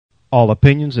All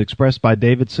opinions expressed by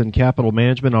Davidson Capital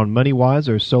Management on MoneyWise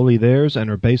are solely theirs and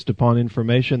are based upon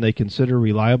information they consider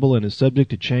reliable and is subject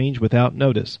to change without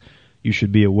notice. You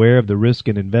should be aware of the risk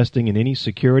in investing in any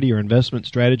security or investment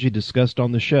strategy discussed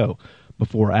on the show.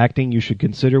 Before acting, you should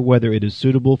consider whether it is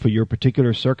suitable for your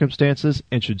particular circumstances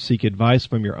and should seek advice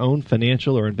from your own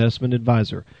financial or investment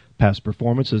advisor. Past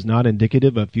performance is not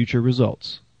indicative of future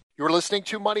results. You're listening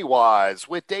to MoneyWise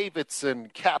with Davidson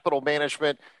Capital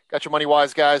Management. Got your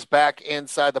MoneyWise guys back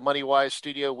inside the MoneyWise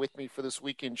studio with me for this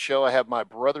weekend show. I have my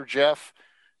brother Jeff,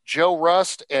 Joe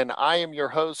Rust, and I am your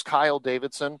host, Kyle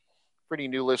Davidson. For any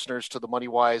new listeners to the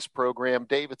MoneyWise program,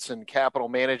 Davidson Capital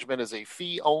Management is a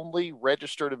fee-only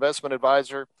registered investment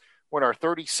advisor. We're in our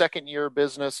 32nd year of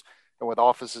business, and with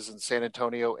offices in San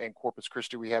Antonio and Corpus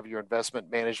Christi, we have your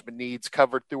investment management needs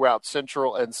covered throughout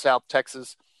Central and South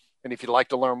Texas. And if you'd like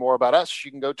to learn more about us,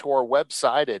 you can go to our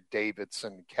website at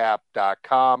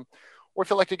davidsoncap.com. Or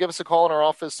if you'd like to give us a call in our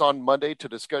office on Monday to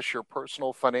discuss your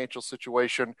personal financial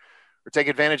situation or take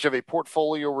advantage of a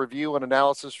portfolio review and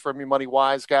analysis from your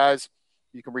MoneyWise guys,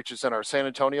 you can reach us in our San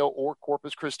Antonio or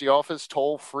Corpus Christi office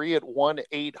toll free at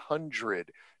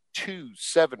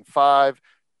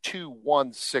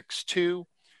 1-800-275-2162.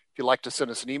 If you'd like to send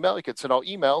us an email, you can send all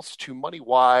emails to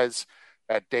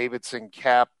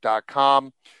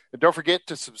moneyWise@davidsoncap.com. And don't forget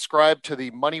to subscribe to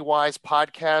the MoneyWise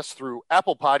podcast through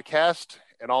Apple Podcast.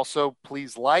 And also,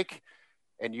 please like,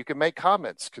 and you can make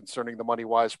comments concerning the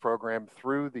MoneyWise program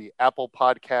through the Apple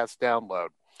Podcast download.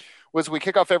 Well, as we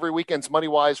kick off every weekend's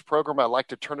MoneyWise program, I'd like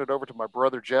to turn it over to my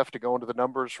brother Jeff to go into the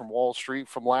numbers from Wall Street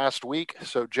from last week.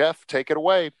 So, Jeff, take it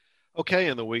away. Okay,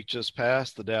 in the week just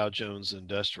passed, the Dow Jones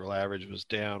Industrial Average was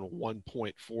down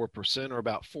 1.4%, or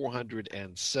about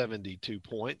 472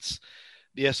 points.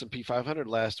 The S&P 500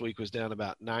 last week was down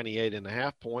about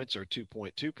 98.5 points, or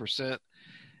 2.2%.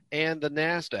 And the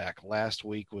NASDAQ last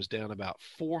week was down about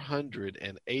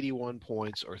 481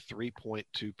 points, or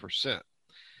 3.2%.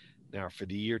 Now, for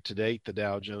the year to date, the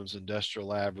Dow Jones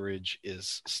Industrial Average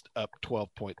is up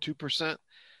 12.2%.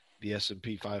 The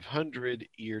S&P 500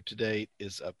 year to date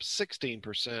is up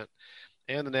 16%.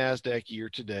 And the NASDAQ year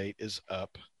to date is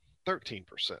up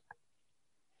 13%.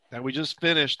 Now, we just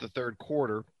finished the third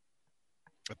quarter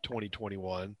of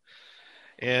 2021,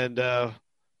 and the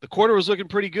quarter was looking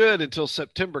pretty good until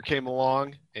September came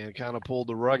along and kind of pulled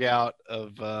the rug out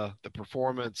of the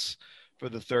performance for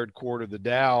the third quarter. The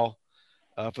Dow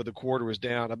for the quarter was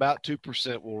down about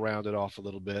 2%. We'll round it off a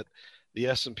little bit. The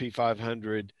S&P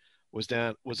 500 was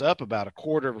up about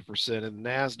 0.25%, and the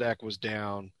NASDAQ was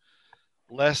down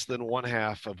less than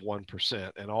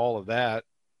 0.5%. And all of that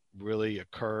really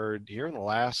occurred here in the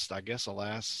last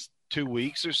 2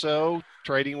 weeks or so,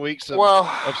 trading weeks of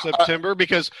September,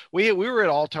 because we were at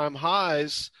all-time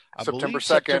highs. September 2nd.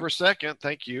 September 2nd.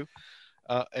 Thank you.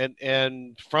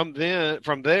 And from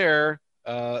there,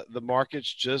 the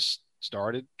markets just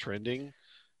started trending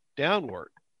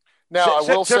downward. Now, I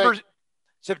will say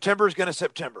September's going to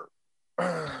September.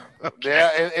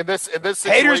 Yeah, in this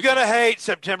haters going to hate.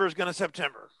 September's going to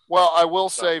September. Well, I will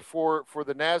say for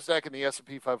the NASDAQ and the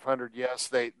S&P 500, yes,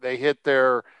 they hit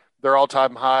their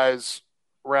all-time highs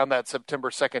around that September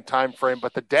 2nd timeframe.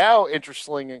 But the Dow,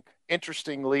 interestingly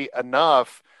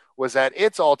enough, was at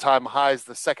its all-time highs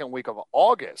the second week of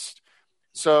August.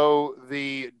 So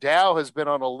the Dow has been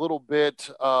on a little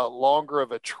bit longer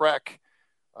of a trek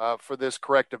for this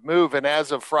corrective move. And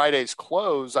as of Friday's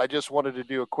close, I just wanted to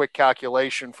do a quick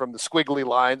calculation from the squiggly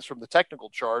lines from the technical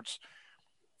charts.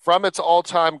 From its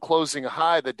all-time closing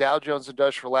high, the Dow Jones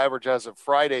Industrial Average as of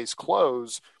Friday's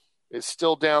close is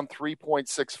still down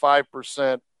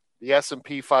 3.65%. The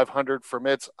S&P 500 from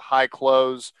its high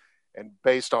close and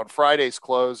based on Friday's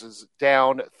close is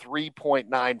down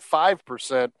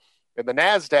 3.95%, and the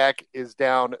NASDAQ is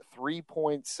down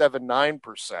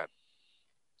 3.79%.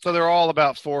 So they're all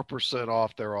about 4%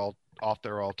 off their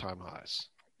all-time highs.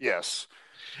 Yes.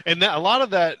 And a lot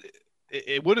of that,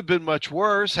 it would have been much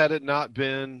worse had it not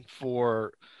been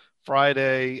for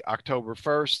Friday, October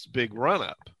 1st's big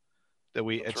run-up.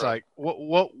 It's right.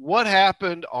 Like what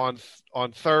happened on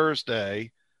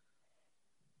Thursday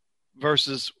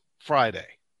versus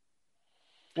Friday?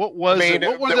 What were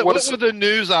the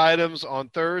news items on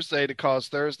Thursday to cause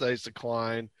Thursday's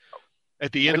decline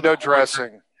at the end window of the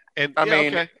dressing? And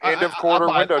end of quarter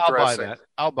window dressing.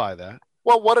 I'll buy that.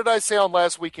 Well, what did I say on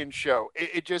last weekend's show?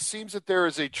 It just seems that there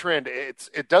is a trend.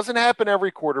 It doesn't happen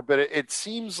every quarter, but it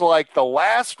seems like the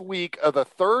last week of the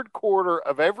third quarter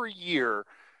of every year,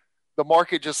 the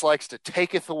market just likes to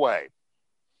taketh away.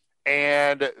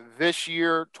 And this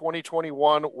year,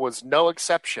 2021, was no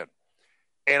exception.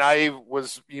 And I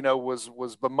was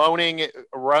bemoaning,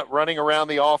 running around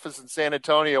the office in San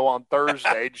Antonio on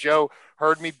Thursday. Joe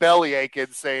heard me belly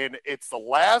aching, saying it's the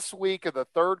last week of the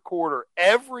third quarter.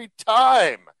 Every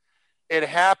time it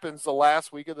happens, the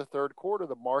last week of the third quarter,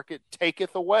 the market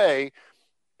taketh away,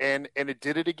 and it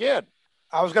did it again.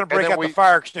 I was going to break out the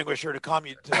fire extinguisher to calm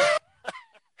you.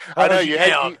 I know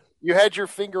you had your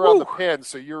finger on the pen,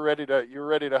 so you're ready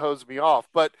to hose me off,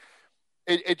 but.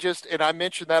 It just, and I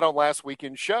mentioned that on last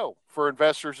weekend's show for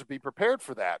investors to be prepared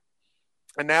for that.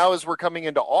 And now as we're coming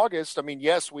into August, I mean,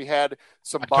 yes, we had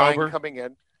some buying coming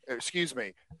in,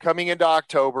 coming into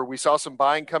October. We saw some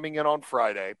buying coming in on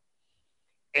Friday.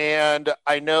 And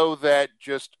I know that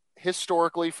just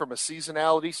historically from a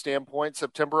seasonality standpoint,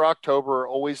 September, October are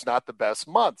always not the best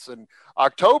months. And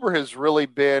October has really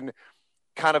been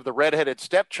kind of the redheaded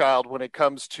stepchild when it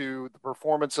comes to the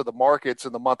performance of the markets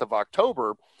in the month of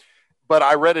October. But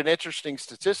I read an interesting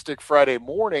statistic Friday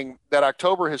morning that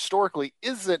October historically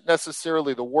isn't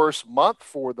necessarily the worst month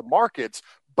for the markets,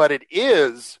 but it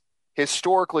is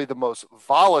historically the most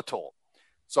volatile.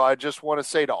 So I just want to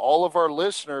say to all of our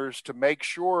listeners to make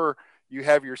sure you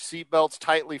have your seatbelts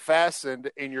tightly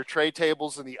fastened and your tray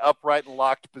tables in the upright and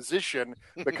locked position,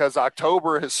 because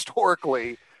October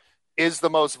historically is the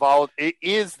most volatile. It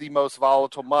is the most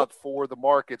volatile month for the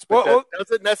markets, but that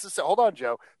doesn't necessarily. Hold on,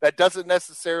 Joe. That doesn't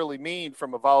necessarily mean,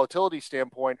 from a volatility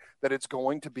standpoint, that it's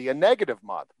going to be a negative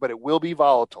month, but it will be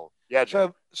volatile. Yeah,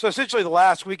 Joe. So essentially, the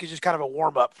last week is just kind of a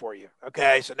warm up for you.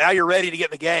 Okay, so now you're ready to get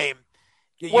in the game.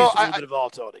 Get used to a little bit of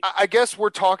volatility. I guess we're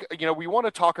talking. We want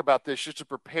to talk about this just to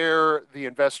prepare the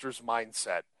investor's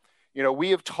mindset. We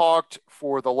have talked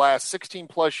for the last 16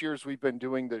 plus years we've been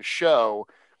doing this show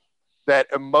that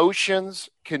emotions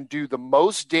can do the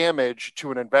most damage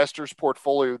to an investor's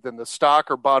portfolio than the stock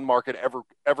or bond market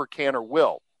ever can or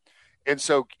will. And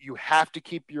so you have to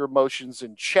keep your emotions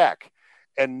in check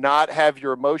and not have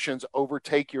your emotions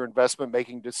overtake your investment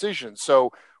making decisions.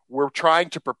 So we're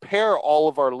trying to prepare all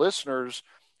of our listeners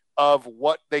of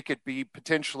what they could be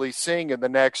potentially seeing in the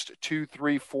next 2,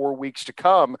 3, 4 weeks to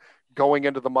come, going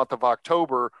into the month of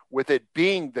October, with it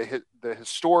being the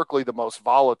historically the most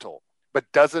volatile, but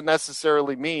doesn't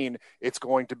necessarily mean it's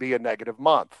going to be a negative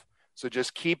month. So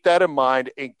just keep that in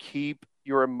mind and keep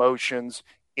your emotions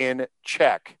in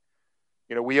check.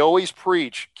 We always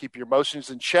preach, keep your emotions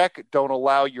in check. Don't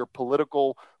allow your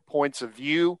political points of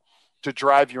view to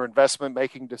drive your investment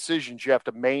making decisions. You have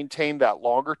to maintain that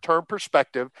longer term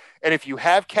perspective. And if you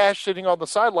have cash sitting on the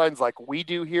sidelines like we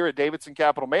do here at Davidson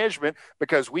Capital Management,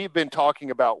 because we've been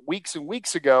talking about weeks and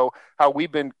weeks ago how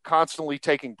we've been constantly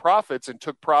taking profits and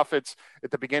took profits at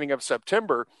the beginning of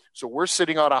September. So we're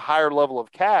sitting on a higher level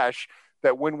of cash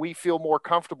that when we feel more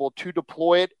comfortable to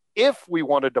deploy it, if we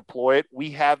want to deploy it, we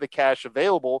have the cash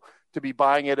available to be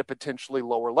buying it at potentially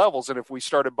lower levels. And if we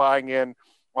started buying in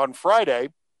on Friday,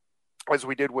 as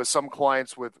we did with some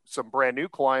clients, with some brand new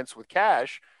clients with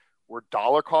cash, we're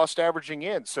dollar cost averaging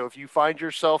in. So if you find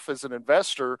yourself as an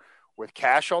investor with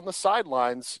cash on the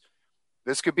sidelines,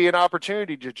 this could be an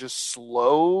opportunity to just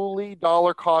slowly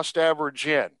dollar cost average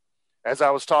in. As I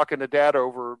was talking to Dad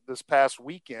over this last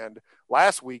weekend,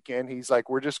 he's like,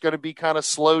 we're just going to be kind of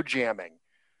slow jamming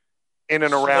in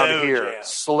and around here.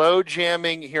 Slow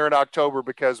jamming here in October,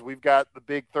 because we've got the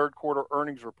big third quarter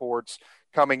earnings reports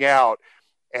coming out.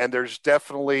 And there's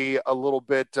definitely a little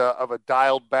bit of a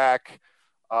dialed back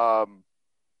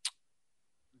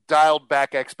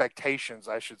expectations,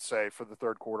 I should say, for the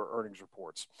third quarter earnings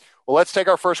reports. Well, let's take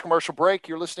our first commercial break.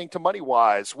 You're listening to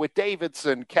MoneyWise with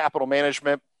Davidson Capital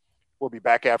Management. We'll be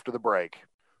back after the break.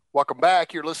 Welcome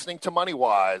back. You're listening to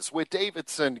MoneyWise with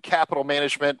Davidson Capital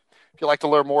Management. If you'd like to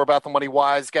learn more about the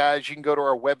MoneyWise guys, you can go to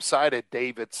our website at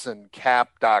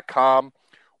davidsoncap.com.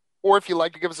 Or if you'd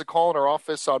like to give us a call in our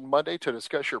office on Monday to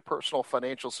discuss your personal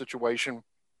financial situation,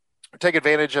 take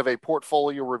advantage of a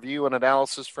portfolio review and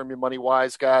analysis from your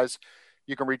MoneyWise guys,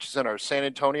 you can reach us in our San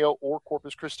Antonio or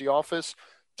Corpus Christi office,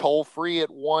 toll free at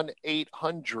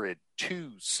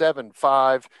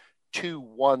 1-800-275-2162.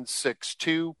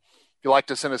 If you'd like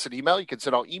to send us an email, you can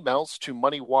send out emails to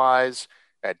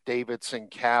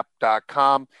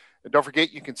moneywise@davidsoncap.com. And don't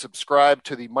forget, you can subscribe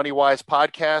to the MoneyWise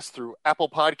podcast through Apple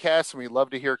Podcasts, and we'd love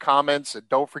to hear comments. And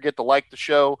don't forget to like the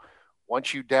show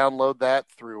once you download that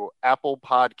through Apple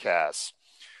Podcasts.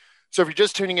 So if you're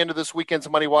just tuning into this weekend's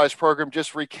MoneyWise program,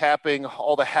 just recapping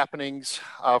all the happenings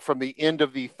from the end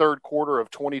of the third quarter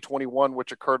of 2021,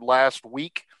 which occurred last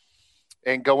week,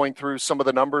 and going through some of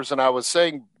the numbers. And I was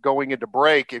saying, going into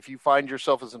break, if you find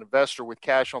yourself as an investor with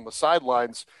cash on the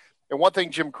sidelines, And one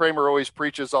thing Jim Cramer always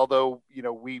preaches, although,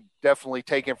 we definitely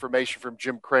take information from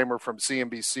Jim Cramer from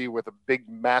CNBC with a big,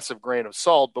 massive grain of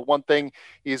salt. But one thing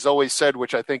he's always said,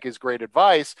 which I think is great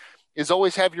advice, is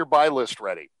always have your buy list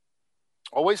ready.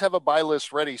 Always have a buy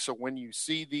list ready. So when you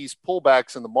see these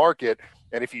pullbacks in the market,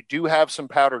 and if you do have some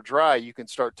powder dry, you can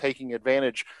start taking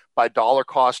advantage by dollar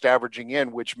cost averaging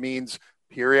in, which means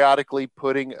periodically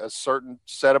putting a certain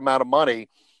set amount of money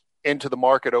into the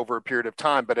market over a period of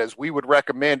time. But as we would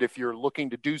recommend, if you're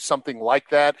looking to do something like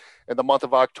that in the month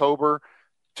of October,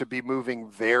 to be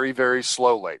moving very, very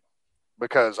slowly,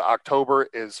 because October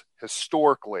is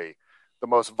historically the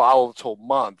most volatile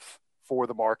month for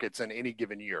the markets in any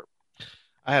given year.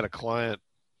 I had a client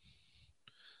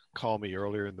call me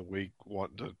earlier in the week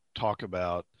wanting to talk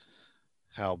about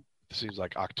how it seems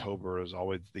like October is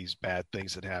always these bad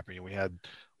things that happen. We had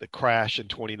the crash in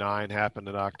 29 happened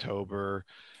in October.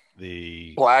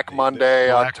 The Black Monday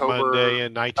in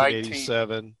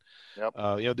 1987.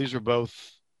 Yep. These were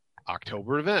both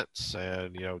October events,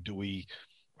 and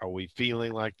are we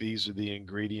feeling like these are the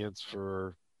ingredients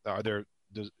for? Do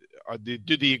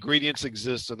the ingredients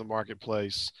exist in the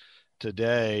marketplace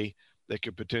today that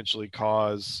could potentially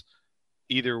cause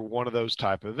either one of those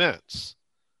type of events?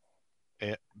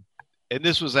 And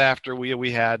this was after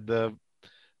we had the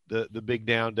big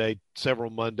down day several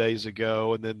Mondays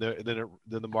ago, and then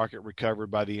the market recovered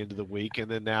by the end of the week, and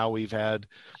then now we've had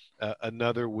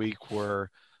another week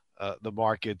where the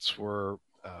markets were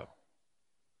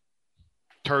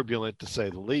turbulent, to say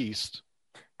the least.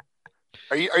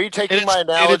 Are you taking my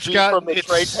analogy from the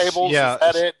trade tables? Yeah, is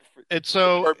that it? It's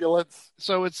so turbulence.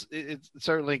 So it's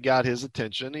certainly got his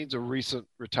attention. He's a recent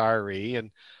retiree,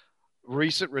 and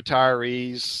recent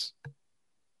retirees,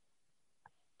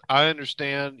 I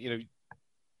understand,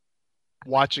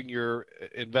 watching your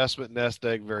investment nest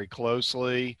egg very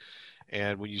closely,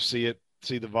 and when you see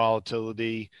the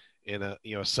volatility in a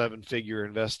seven-figure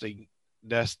investing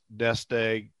nest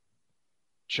egg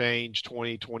change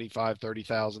 $20,000, $25,000,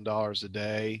 $30,000 a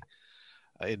day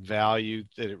in value,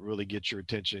 that it really gets your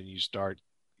attention. You start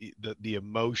the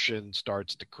emotion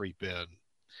starts to creep in,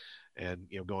 and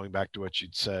going back to what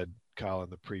you'd said, Kyle, in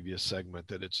the previous segment,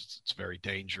 that it's very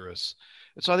dangerous.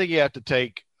 And so I think you have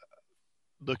to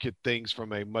look at things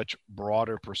from a much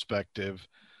broader perspective.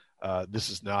 This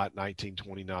is not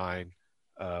 1929.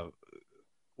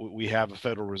 We have a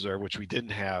Federal Reserve, which we didn't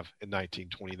have in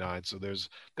 1929. So there's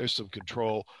some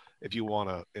control, if you want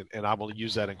to, and I'm going to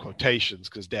use that in quotations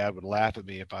because Dad would laugh at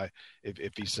me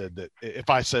if he said that, if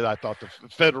I said I thought the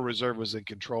Federal Reserve was in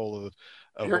control of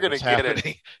you're going to get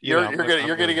happening. it. You're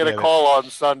going to get a call on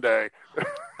Sunday.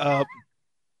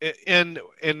 In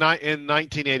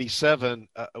 1987,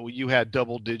 you had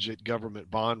double-digit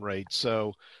government bond rates.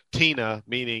 So TINA,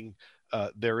 meaning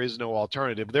there is no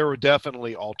alternative. There were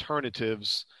definitely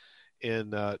alternatives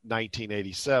in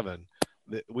 1987.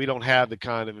 We don't have the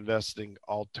kind of investing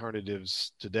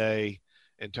alternatives today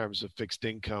in terms of fixed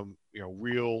income,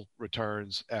 real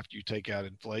returns after you take out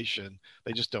inflation.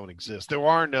 They just don't exist. There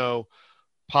are no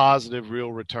positive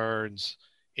real returns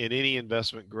in any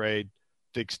investment grade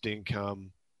fixed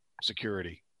income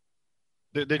security.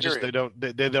 They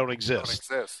don't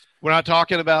exist. We're not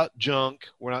talking about junk.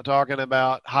 We're not talking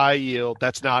about high yield.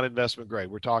 That's not investment grade.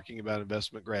 We're talking about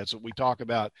investment grade. So we talk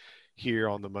about here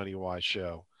on the Money Wise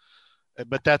show.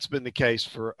 But that's been the case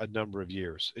for a number of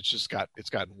years. It's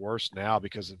gotten worse now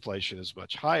because inflation is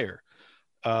much higher.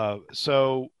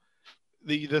 So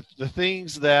the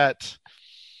things that,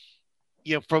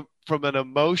 from an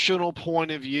emotional point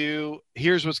of view,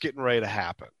 here's what's getting ready to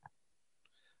happen.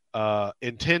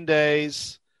 In 10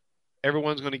 days,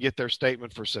 everyone's going to get their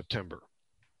statement for September.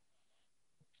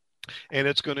 And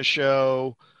it's going to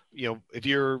show, if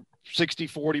you're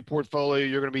 60-40 portfolio,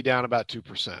 you're going to be down about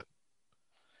 2%.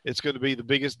 It's going to be the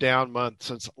biggest down month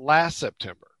since last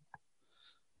September.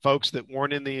 Folks that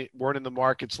weren't in the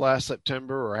markets last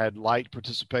September or had light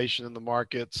participation in the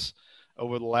markets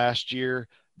over the last year,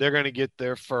 they're going to get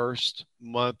their first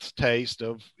month taste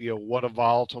of what a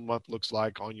volatile month looks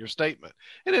like on your statement,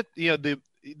 and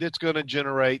it's going to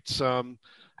generate some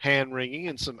hand wringing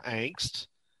and some angst.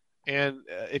 And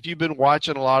if you've been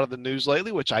watching a lot of the news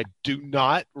lately, which I do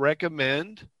not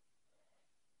recommend,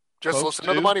 just listen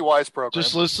to the Money Wise program.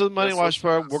 Just listen to the Money Wise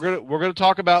program. We're going to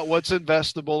talk about what's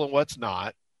investable and what's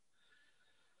not.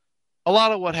 A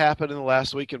lot of what happened in the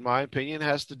last week, in my opinion,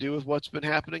 has to do with what's been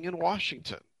happening in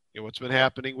Washington. What's been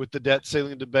happening with the debt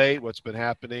ceiling debate, what's been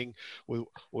happening with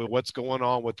what's going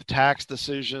on with the tax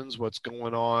decisions, what's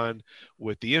going on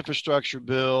with the infrastructure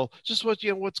bill, just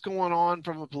what's going on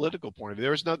from a political point of view.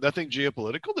 There's nothing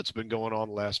geopolitical that's been going on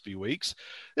the last few weeks.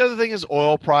 The other thing is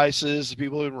oil prices.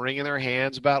 People have been wringing their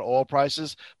hands about oil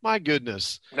prices. My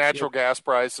goodness. Natural gas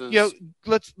prices.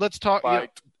 Let's talk.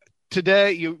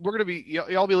 Today, we're going to be,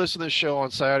 y'all be listening to this show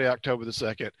on Saturday, October the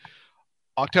 2nd.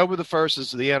 October the 1st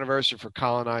is the anniversary for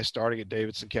Kyle and I starting at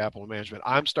Davidson Capital Management.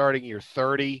 I'm starting year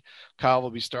 30. Kyle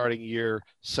will be starting year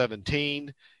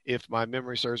 17, if my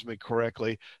memory serves me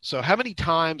correctly. So how many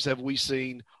times have we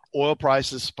seen oil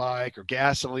prices spike or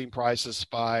gasoline prices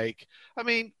spike? I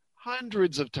mean,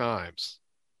 hundreds of times.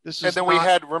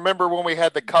 Remember when we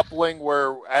had the coupling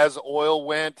where as oil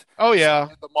went, oh yeah,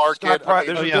 the market,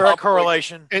 there's a direct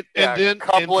correlation. And then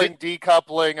coupling,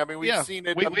 decoupling. I mean, we've seen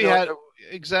it.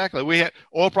 Exactly. We had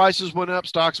oil prices went up,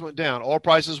 stocks went down. Oil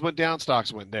prices went down,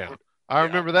 stocks went down. I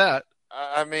remember that.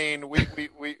 I mean,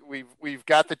 we've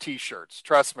got the T-shirts.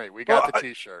 Trust me, we got the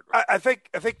T-shirt. I think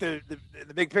the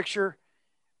big picture,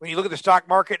 when you look at the stock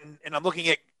market, and I'm looking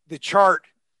at the chart.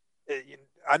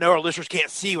 I know our listeners can't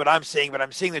see what I'm seeing, but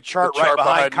I'm seeing the chart right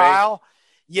behind Kyle.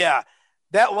 Yeah,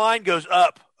 that line goes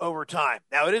up over time.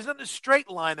 Now, it isn't a straight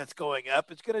line that's going up.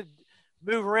 It's going to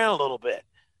move around a little bit.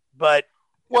 But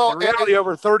the reality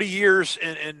over 30 years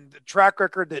and the track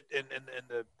record that and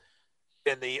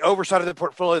the oversight of the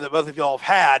portfolio that both of y'all have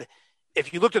had,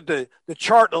 if you looked at the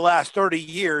chart the last 30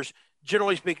 years,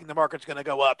 generally speaking, the market's going to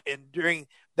go up. And during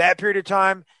that period of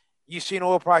time, you've seen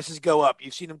oil prices go up.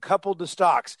 You've seen them coupled to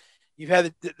stocks. You've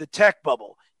had the tech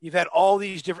bubble. You've had all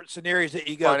these different scenarios that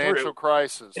you go through. Financial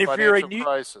crisis.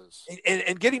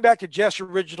 And getting back to Jeff's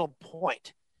original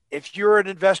point, if you're an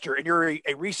investor and you're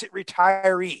a recent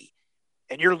retiree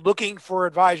and you're looking for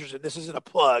advisors, and this isn't a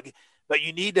plug, but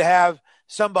you need to have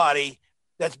somebody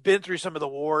that's been through some of the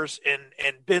wars and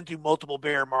been through multiple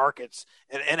bear markets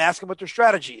and ask them what their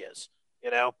strategy is.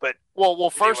 But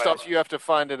first off, you have to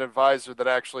find an advisor that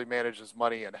actually manages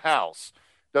money in-house.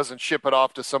 Doesn't ship it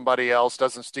off to somebody else,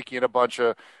 doesn't stick you in a bunch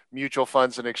of mutual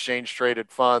funds and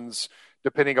exchange-traded funds,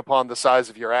 depending upon the size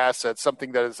of your assets,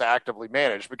 something that is actively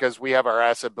managed, because we have our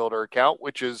asset builder account,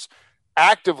 which is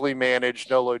actively managed,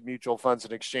 no-load mutual funds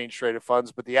and exchange-traded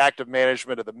funds, but the active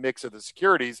management of the mix of the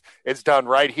securities is done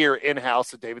right here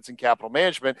in-house at Davidson Capital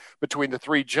Management between the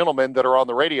three gentlemen that are on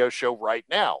the radio show right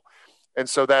now. And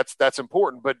so that's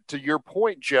important. But to your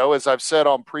point, Joe, as I've said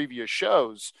on previous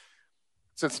shows,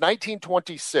 since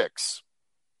 1926,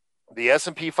 the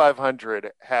S&P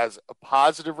 500 has a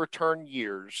positive return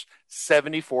years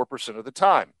 74% of the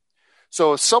time.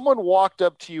 So if someone walked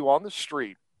up to you on the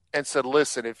street and said,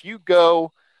 listen, if you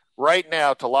go right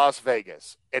now to Las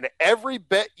Vegas and every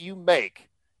bet you make,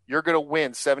 you're going to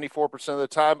win 74% of the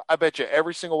time, I bet you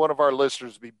every single one of our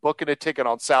listeners would be booking a ticket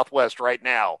on Southwest right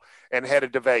now and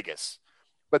headed to Vegas.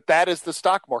 But that is the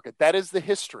stock market. That is the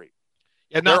history.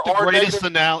 Yeah, not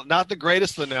the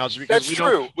greatest analogy because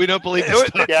we don't believe in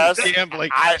gambling.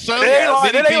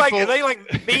 They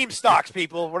like meme stocks,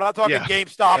 people. We're not talking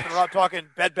GameStop, and we're not talking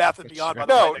Bed Bath and Beyond.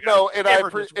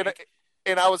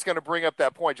 And I was going to bring up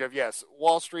that point, Jeff. Yes,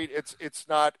 Wall Street. It's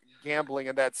not gambling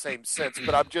in that same sense,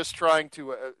 but I'm just trying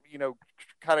to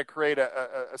kind of create a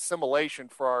assimilation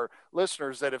for our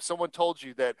listeners that if someone told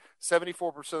you that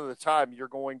 74% of the time you're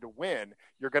going to win,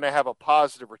 you're going to have a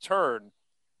positive return,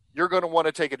 you're going to want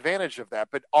to take advantage of that.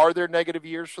 But are there negative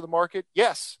years for the market?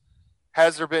 Yes.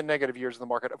 Has there been negative years in the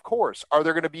market? Of course. Are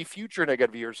there going to be future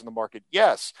negative years in the market?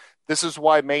 Yes. This is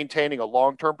why maintaining a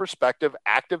long-term perspective,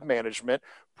 active management,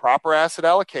 proper asset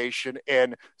allocation,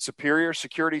 and superior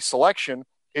security selection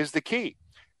is the key.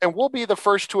 And we'll be the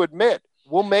first to admit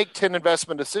we'll make 10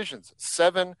 investment decisions.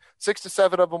 6 to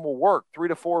 7 of them will work. 3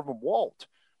 to 4 of them won't.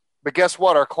 But guess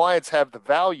what? Our clients have the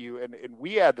value, and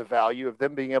we add the value of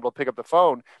them being able to pick up the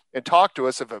phone and talk to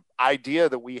us if an idea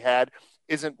that we had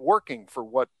isn't working for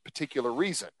what particular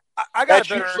reason. That's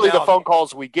usually the phone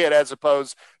calls we get as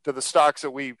opposed to the stocks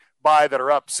that we buy that are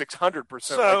up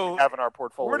 600% like we have in our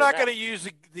portfolio. We're not going to use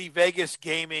the Vegas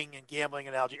gaming and gambling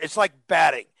analogy. It's like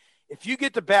batting. If you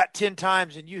get to bat 10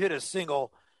 times and you hit a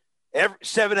single,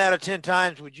 7 out of 10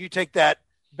 times, would you take that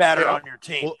batter on your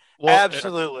team?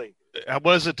 Absolutely. What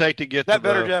does it take to get that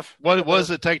better, Jeff? What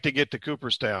does it take to get to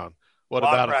Cooperstown? What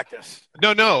about practice?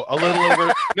 No, a little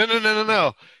over.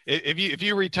 No. If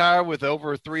you retire with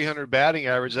over 300 batting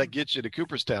average, that gets you to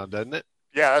Cooperstown, doesn't it?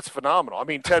 Yeah, that's phenomenal. I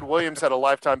mean, Ted Williams had a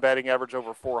lifetime batting average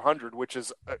over 400, which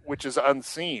is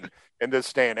unseen in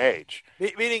this day and age.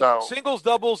 Meaning singles,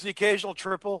 doubles, the occasional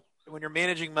triple when you're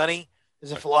managing money.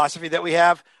 is a philosophy that we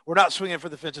have. We're not swinging for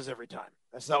the fences every time.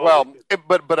 That's not well, what we do.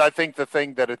 but I think the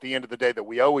thing that at the end of the day that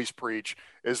we always preach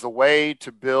is the way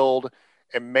to build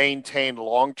and maintain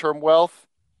long-term wealth.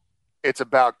 It's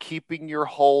about keeping your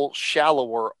hole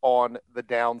shallower on the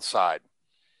downside.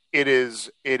 It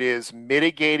is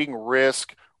mitigating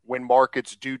risk when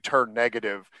markets do turn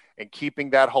negative and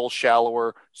keeping that hole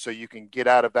shallower so you can get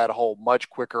out of that hole much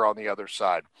quicker on the other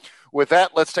side. With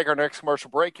that, let's take our next commercial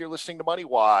break. You're listening to Money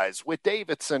Wise with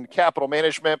Davidson Capital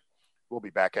Management. We'll be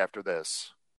back after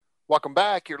this. Welcome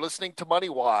back. You're listening to Money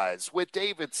Wise with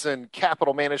Davidson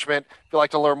Capital Management. If you'd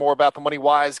like to learn more about the Money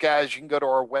Wise guys, you can go to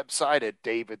our website at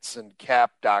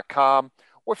davidsoncap.com.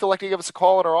 Or if you'd like to give us a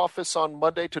call in our office on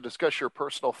Monday to discuss your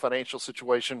personal financial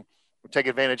situation, we'll take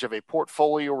advantage of a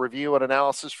portfolio review and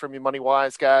analysis from you Money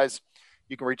Wise guys.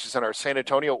 You can reach us in our San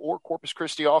Antonio or Corpus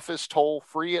Christi office, toll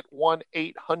free at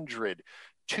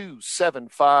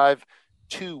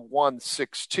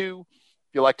 1-800-275-2162.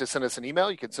 If you'd like to send us an email,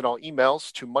 you can send all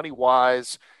emails to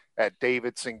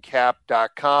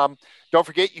moneywise@davidsoncap.com. Don't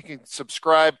forget, you can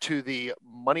subscribe to the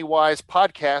MoneyWise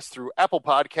podcast through Apple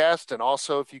Podcast. And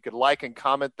also, if you could like and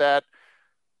comment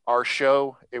our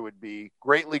show, it would be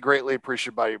greatly, greatly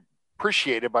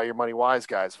appreciated by your MoneyWise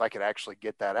guys if I could actually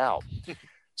get that out.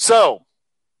 So,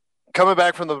 coming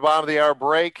back from the bottom of the hour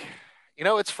break,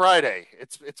 it's Friday.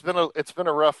 It's been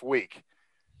a rough week.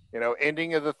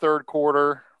 Ending of the third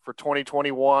quarter for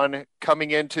 2021, coming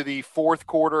into the fourth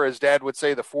quarter, as Dad would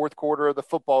say, the fourth quarter of the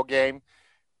football game.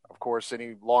 Of course,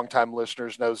 any longtime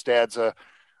listeners knows Dad's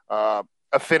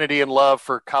affinity and love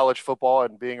for college football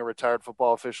and being a retired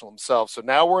football official himself. So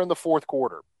now we're in the fourth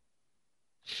quarter.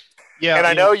 Yeah, and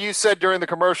I know you said during the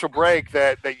commercial break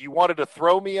that you wanted to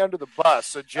throw me under the bus.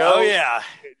 So Joe,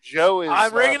 Joe is.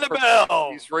 I'm ringing the bell.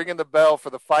 He's ringing the bell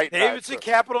for the fight night. Davidson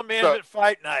Capital Management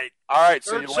Fight Night. All right,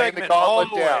 so you're laying the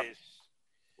gauntlet down.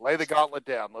 Lay the gauntlet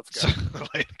down. Let's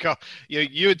go.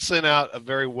 You had sent out a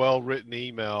very well-written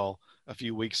email a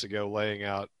few weeks ago laying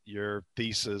out your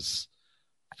thesis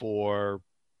for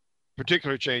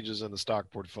particular changes in the stock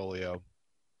portfolio.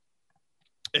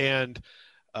 And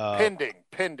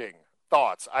pending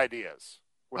thoughts, ideas.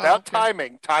 Without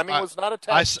timing was not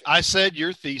attached. I said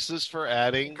your thesis for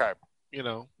adding,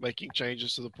 making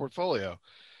changes to the portfolio.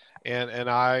 And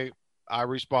I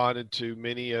responded to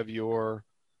many of your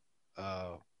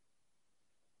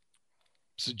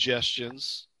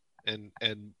suggestions and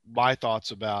my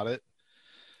thoughts about it.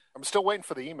 I'm still waiting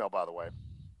for the email, by the way.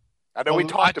 I know we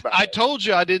talked about it. I told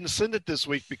you I didn't send it this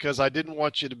week because I didn't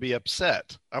want you to be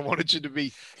upset. I wanted you to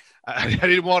be I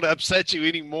didn't want to upset you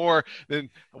any more than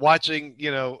watching,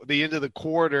 the end of the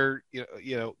quarter,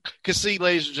 because see,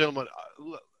 ladies and gentlemen,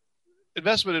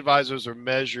 investment advisors are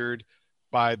measured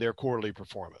by their quarterly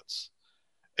performance.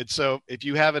 And so if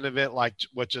you have an event like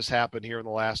what just happened here in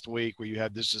the last week, where you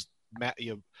had this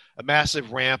a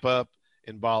massive ramp up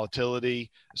in volatility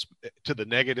to the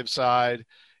negative side,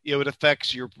 it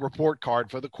affects your report card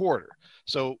for the quarter.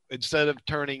 So instead of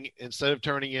turning in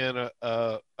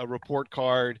a report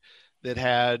card that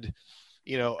had,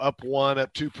 up 1%,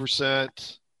 up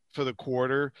 2% for the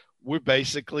quarter,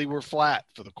 we're flat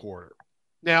for the quarter.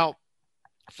 Now,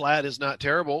 flat is not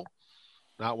terrible.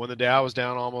 Not when the Dow was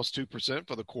down almost 2%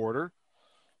 for the quarter,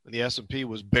 and the S&P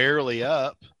was barely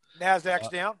up. Nasdaq's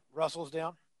down. Russell's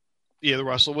down. Yeah, the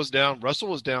Russell was down. Russell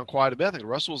was down quite a bit. I think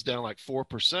Russell was down like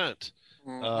 4%.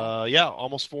 Mm-hmm.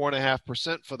 Almost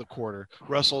 4.5% for the quarter.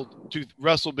 Russell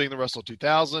being the Russell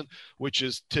 2000, which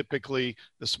is typically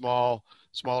the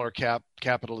smaller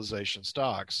capitalization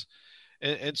stocks,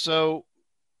 and so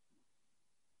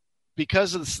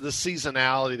because of the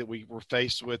seasonality that we were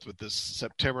faced with this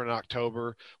September and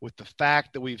October, with the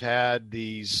fact that we've had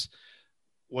these,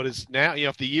 what is now,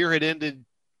 if the year had ended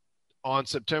on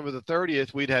September the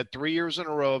 30th, we'd had 3 years in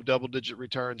a row of double-digit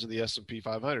returns in the S&P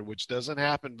 500, which doesn't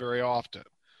happen very often.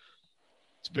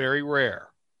 It's very rare.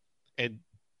 And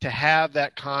to have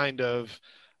that kind of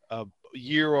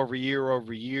year over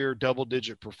year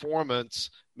double-digit performance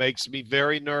makes me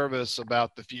very nervous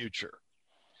about the future.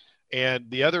 And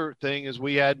the other thing is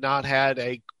we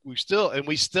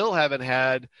still haven't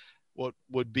had what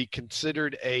would be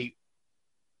considered a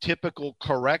typical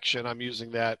correction. I'm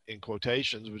using that in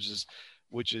quotations,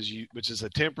 which is a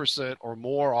 10% or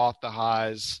more off the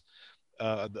highs,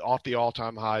 off the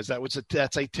all-time highs.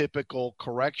 That's a typical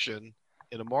correction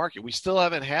in a market. We still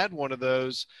haven't had one of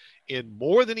those in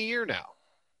more than a year now.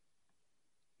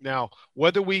 Now,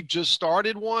 whether we've just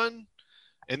started one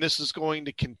and this is going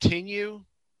to continue,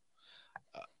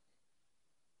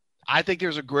 I think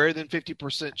there's a greater than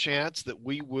 50% chance that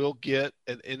we will get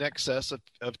an in excess of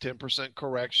 10%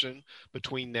 correction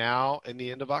between now and the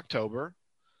end of October.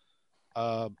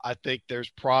 I think there's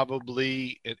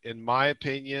probably, in my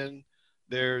opinion,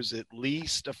 there's at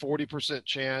least a 40%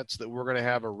 chance that we're going to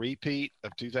have a repeat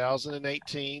of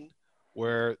 2018,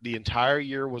 where the entire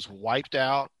year was wiped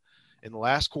out in the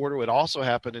last quarter. It also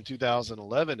happened in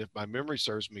 2011, if my memory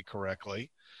serves me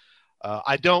correctly.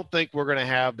 I don't think we're going to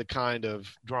have the kind of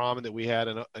drama that we had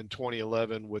in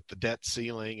 2011 with the debt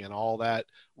ceiling and all that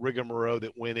rigmarole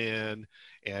that went in,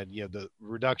 and the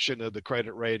reduction of the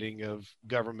credit rating of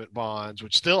government bonds,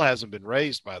 which still hasn't been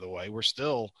raised, by the way. We're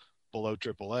still below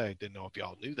AAA. Didn't know if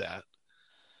y'all knew that.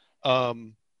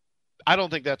 I don't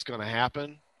think that's going to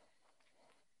happen.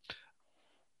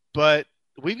 But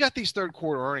we've got these third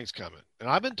quarter earnings coming. And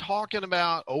I've been talking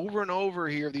about over and over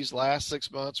here these last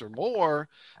 6 months or more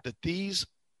that these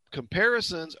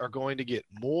comparisons are going to get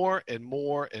more and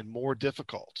more and more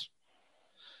difficult.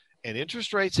 And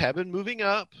interest rates have been moving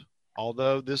up,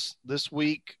 although this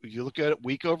week, if you look at it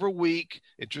week over week,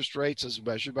 interest rates as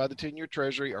measured by the 10-year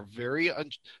Treasury are very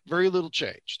little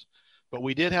changed. But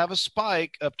we did have a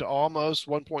spike up to almost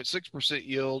 1.6%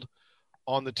 yield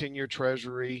on the 10-year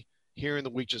Treasury here in the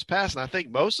week just passed. And I think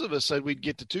most of us said we'd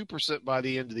get to 2% by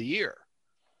the end of the year.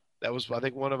 That was, I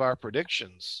think, one of our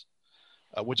predictions,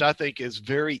 which I think is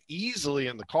very easily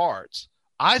in the cards.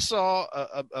 I saw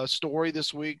a story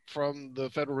this week from the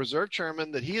Federal Reserve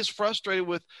Chairman that he is frustrated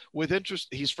with interest.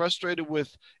 He's frustrated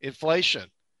with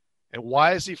inflation. And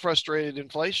why is he frustrated with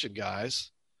inflation,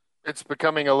 guys? It's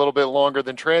becoming a little bit longer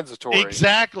than transitory.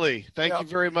 Exactly. Thank you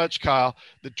very much, Kyle.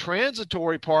 The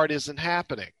transitory part isn't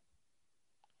happening.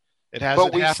 It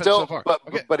hasn't happened so far.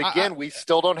 But again, we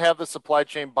still don't have the supply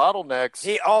chain bottlenecks.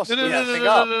 He also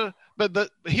no. But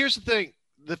here's the thing: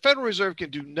 the Federal Reserve can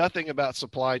do nothing about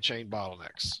supply chain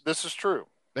bottlenecks. This is true.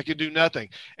 They can do nothing.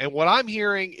 And what I'm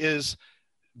hearing is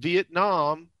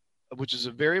Vietnam, which is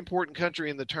a very important country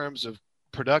in the terms of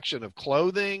production of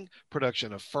clothing,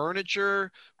 production of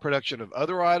furniture, production of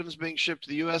other items being shipped to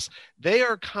the U.S. They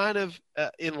are kind of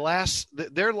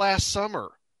their last summer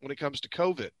when it comes to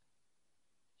COVID.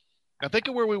 Now think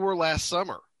of where we were last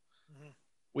summer. Mm-hmm.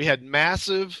 We had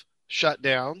massive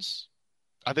shutdowns.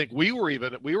 I think we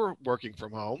were working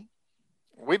from home.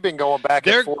 We've been going back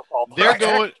and forth all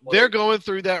the They're going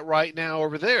through that right now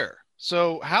over there.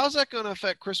 So how's that going to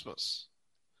affect Christmas?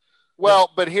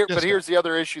 Well, but here's the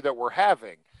other issue that we're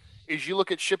having is you look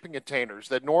at shipping containers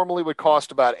that normally would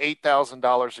cost about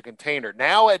 $8,000 a container.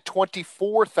 Now at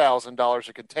 $24,000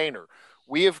 a container,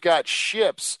 we have got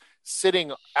ships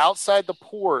sitting outside the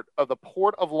port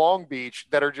of Long Beach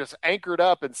that are just anchored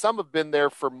up, and some have been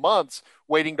there for months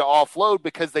waiting to offload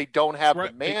because they don't have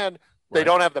the they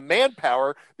don't have the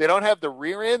manpower, they don't have the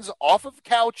rear ends off of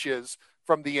couches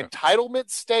from the entitlement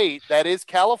state that is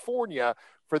California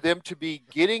for them to be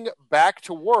getting back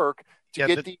to work to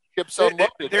get these ships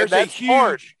unloaded. There's a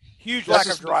huge lack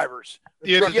of drivers.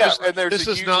 And there's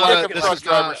a huge lack of truck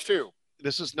drivers too.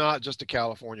 This is not just a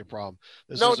California problem.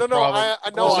 This is a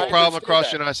problem across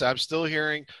the United States. I'm still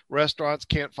hearing restaurants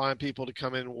can't find people to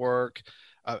come in and work.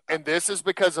 And this is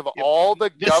because of all the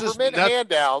government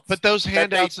handouts. But those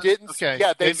handouts they've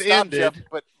stopped, ended.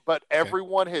 Jeff, but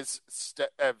everyone has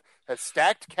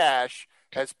stacked cash,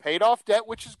 has paid off debt,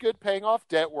 which is good, paying off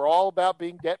debt. We're all about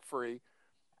being debt-free.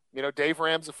 Dave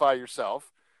Ramsify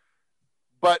yourself.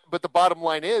 But the bottom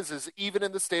line is even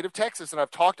in the state of Texas, and I've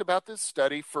talked about this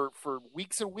study for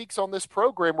weeks and weeks on this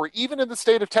program, where even in the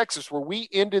state of Texas, where we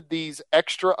ended these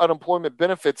extra unemployment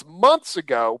benefits months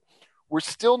ago, we're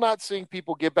still not seeing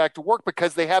people get back to work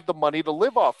because they have the money to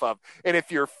live off of. And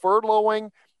if you're furloughing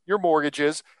your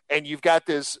mortgages and you've got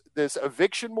this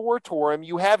eviction moratorium,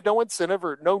 you have no incentive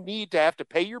or no need to have to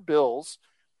pay your bills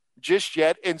just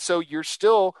yet. And so you're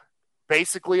still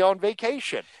basically on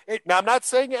vacation. Now, I'm not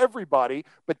saying everybody,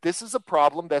 but this is a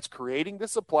problem that's creating the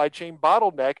supply chain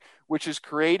bottleneck, which is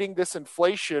creating this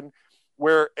inflation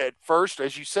where at first,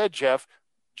 as you said, Jeff,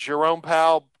 Jerome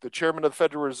Powell, the chairman of the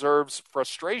Federal Reserve's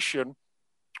frustration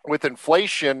with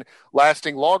inflation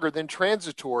lasting longer than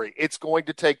transitory. It's going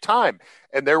to take time.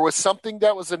 And there was something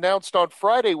that was announced on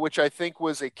Friday, which I think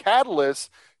was a catalyst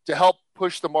to help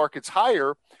push the markets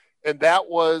higher. And that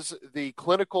was the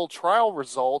clinical trial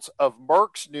results of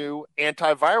Merck's new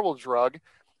antiviral drug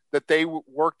that they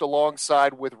worked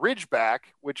alongside with Ridgeback,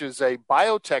 which is a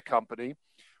biotech company,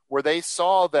 where they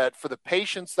saw that for the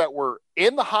patients that were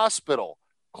in the hospital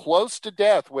close to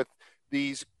death with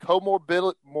these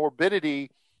comorbidity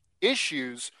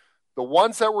issues, the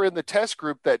ones that were in the test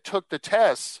group that took the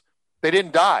tests, they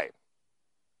didn't die.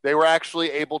 they were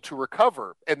actually able to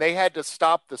recover. And they had to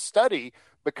stop the study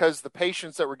because the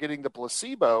patients that were getting the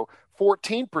placebo,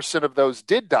 14% of those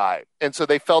did die. And so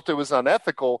they felt it was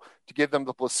unethical to give them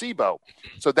the placebo.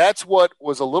 So that's what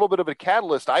was a little bit of a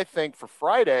catalyst, I think, for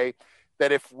Friday,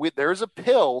 that if there's a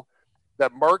pill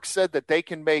that Merck said that they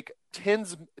can make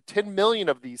 10 million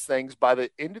of these things by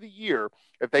the end of the year,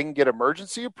 if they can get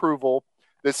emergency approval,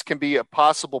 this can be a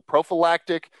possible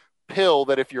prophylactic pill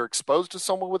that if you're exposed to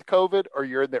someone with COVID or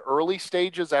you're in the early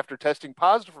stages after testing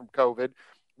positive from COVID,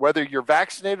 whether you're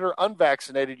vaccinated or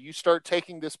unvaccinated, you start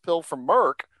taking this pill from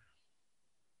Merck,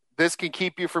 this can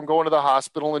keep you from going to the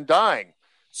hospital and dying.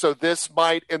 So this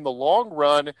might, in the long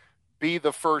run, be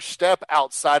the first step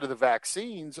outside of the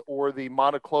vaccines or the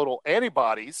monoclonal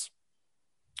antibodies,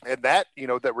 and that,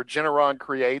 that Regeneron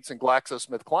creates and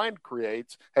GlaxoSmithKline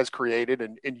has created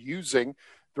and using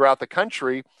throughout the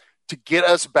country to get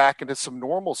us back into some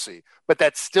normalcy. But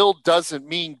that still doesn't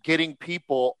mean getting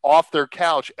people off their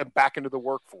couch and back into the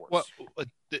workforce. Well,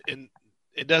 and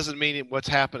it doesn't mean what's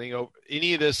happening.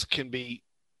 Any of this can be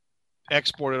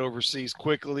exported overseas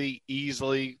quickly,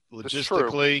 easily,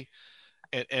 logistically.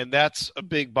 And that's a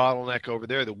big bottleneck over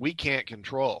there that we can't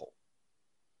control.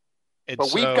 And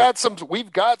but we've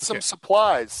got some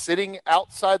supplies sitting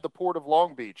outside the port of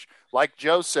Long Beach. Like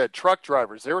Joe said, truck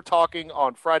drivers, they were talking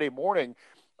on Friday morning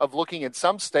of looking in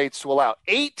some states to allow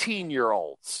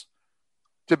 18-year-olds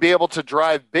to be able to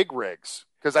drive big rigs.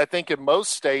 Because I think in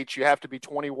most states you have to be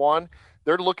 21.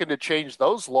 They're looking to change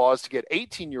those laws to get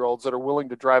 18-year-olds that are willing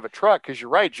to drive a truck. Because you're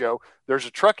right, Joe, there's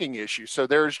a trucking issue. So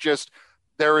there is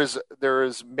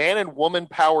man and woman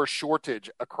power shortage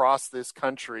across this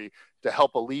country to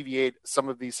help alleviate some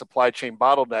of these supply chain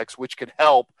bottlenecks, which could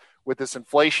help with this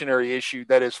inflationary issue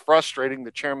that is frustrating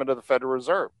the chairman of the Federal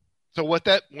Reserve. So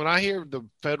when I hear the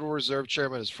Federal Reserve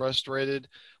chairman is frustrated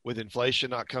with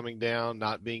inflation not coming down,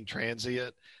 not being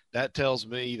transient, that tells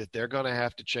me that they're going to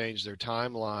have to change their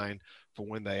timeline for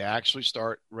when they actually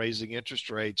start raising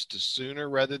interest rates to sooner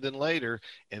rather than later.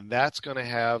 And that's going to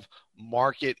have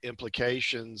market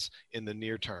implications in the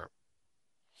near term.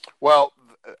 Well,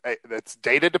 that's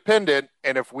data dependent.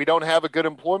 And if we don't have a good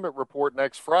employment report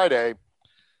next Friday,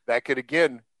 that could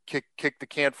again kick the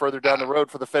can further down the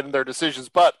road for the Fed and their decisions.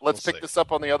 But let's pick this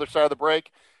up on the other side of the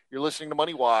break. You're listening to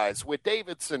Money Wise with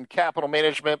Davidson Capital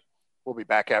Management. We'll be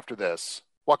back after this.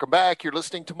 Welcome back. You're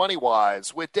listening to Money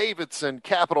Wise with Davidson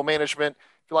Capital Management.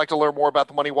 If you'd like to learn more about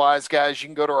the Money Wise guys, you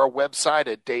can go to our website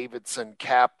at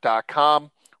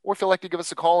davidsoncap.com. Or if you'd like to give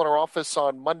us a call in our office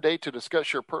on Monday to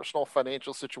discuss your personal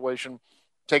financial situation,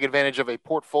 take advantage of a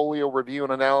portfolio review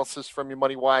and analysis from your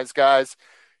Money Wise guys,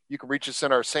 you can reach us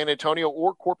in our San Antonio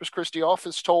or Corpus Christi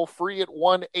office toll free at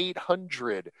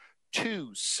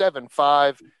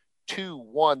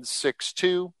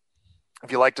 1-800-275-2162.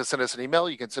 If you'd like to send us an email,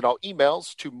 you can send all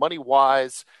emails to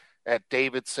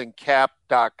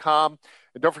moneywise@davidsoncap.com.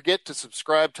 And don't forget to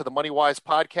subscribe to the MoneyWise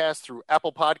podcast through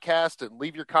Apple Podcast and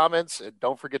leave your comments. And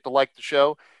don't forget to like the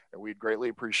show, and we'd greatly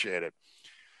appreciate it.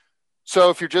 So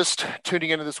if you're just tuning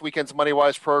into this weekend's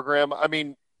MoneyWise program,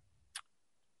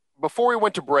 before we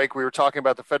went to break, we were talking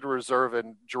about the Federal Reserve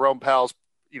and Jerome Powell's,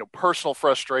 personal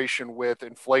frustration with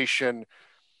inflation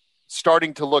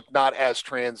starting to look not as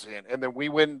transient. And then we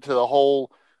went into the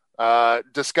whole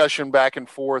discussion back and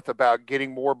forth about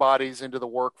getting more bodies into the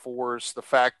workforce, the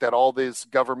fact that all this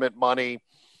government money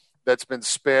that's been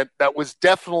spent, that was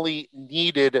definitely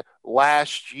needed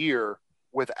last year,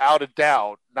 without a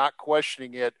doubt, not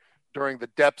questioning it during the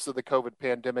depths of the COVID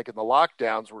pandemic and the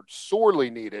lockdowns, were sorely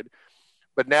needed.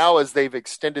 But now as they've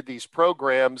extended these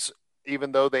programs,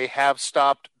 even though they have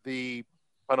stopped the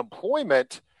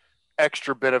unemployment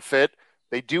extra benefit,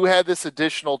 they do have this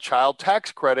additional child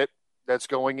tax credit that's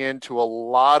going into a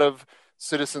lot of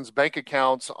citizens' bank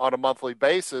accounts on a monthly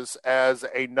basis as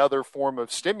another form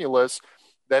of stimulus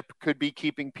that could be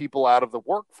keeping people out of the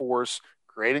workforce,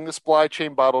 creating the supply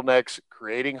chain bottlenecks,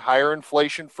 creating higher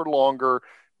inflation for longer,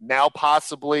 now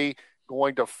possibly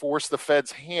going to force the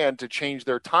Fed's hand to change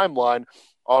their timeline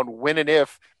on when and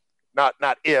if,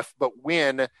 not if, but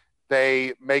when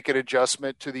they make an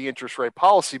adjustment to the interest rate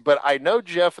policy. But I know,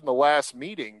 Jeff, in the last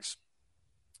meetings,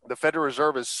 the Federal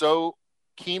Reserve is so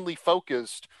keenly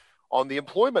focused on the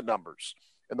employment numbers.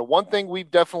 And the one thing we've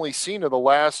definitely seen in the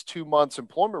last 2 months'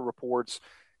 employment reports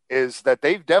is that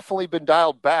they've definitely been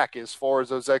dialed back as far as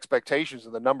those expectations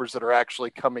and the numbers that are actually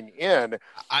coming in.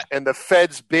 And the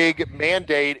Fed's big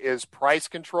mandate is price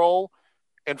control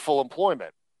and full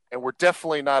employment. And we're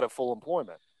definitely not at full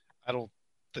employment. I don't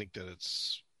think that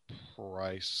it's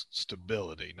price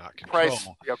stability, not control.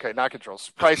 Not control.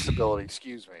 Price stability,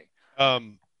 excuse me.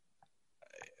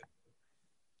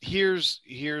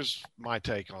 here's my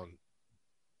take on.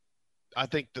 I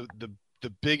think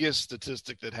the biggest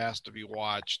statistic that has to be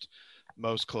watched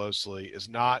most closely is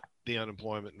not the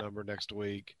unemployment number next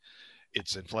week;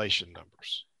 it's inflation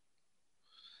numbers.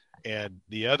 And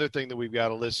the other thing that we've got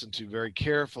to listen to very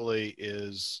carefully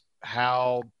is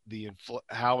how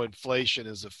how inflation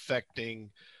is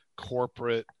affecting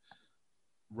corporate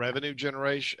revenue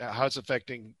generation, how it's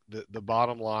affecting the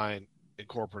bottom line in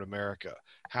corporate America.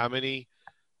 How many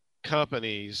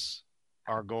companies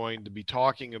are going to be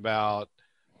talking about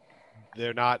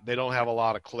they don't have a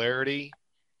lot of clarity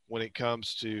when it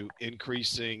comes to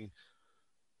increasing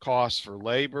costs for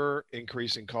labor,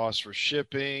 increasing costs for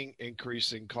shipping,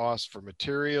 increasing costs for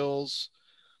materials,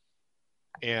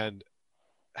 and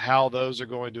how those are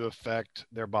going to affect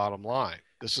their bottom line.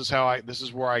 This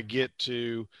is where I get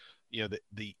to,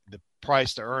 the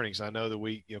price to earnings. I know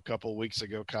that a couple of weeks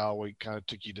ago, Kyle, we kind of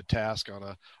took you to task on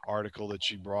an article that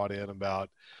you brought in about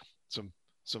some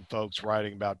folks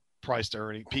writing about price to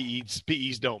earning.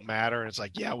 PEs don't matter. And it's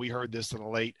like, yeah, we heard this in the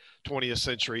late 20th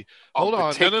century. Hold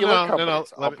on. No.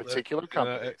 Particular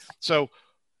companies. So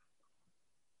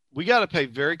we got to pay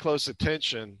very close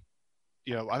attention.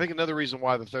 I think another reason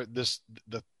why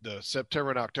the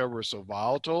September and October is so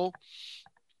volatile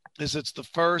is it's the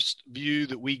first view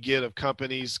that we get of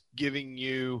companies giving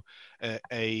you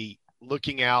a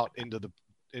looking out into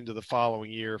the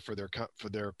following year for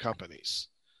their companies.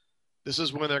 This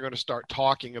is when they're going to start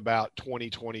talking about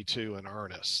 2022 in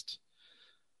earnest.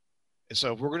 And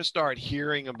so if we're going to start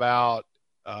hearing about,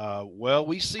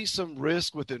 we see some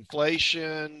risk with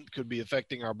inflation, could be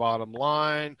affecting our bottom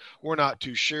line. We're not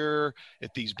too sure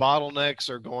if these bottlenecks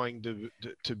are going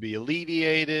to be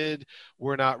alleviated.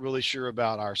 We're not really sure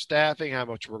about our staffing, how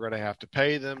much we're going to have to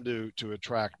pay them to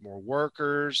attract more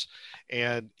workers.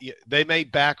 And they may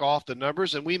back off the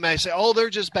numbers, and we may say, oh, they're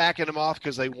just backing them off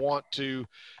because they want to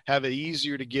have it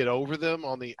easier to get over them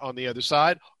on the other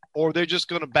side, or they're just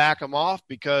going to back them off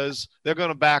because they're going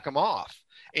to back them off.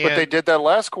 But they did that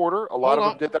last quarter. A lot of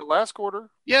them did that last quarter.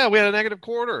 Yeah, we had a negative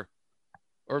quarter.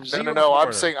 Or zero No.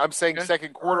 Quarter. I'm saying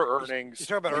second quarter earnings.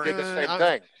 You're talking about they did the same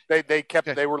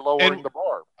thing. They were lowering the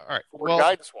bar. All right.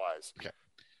 Guidance wise. Okay.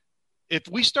 If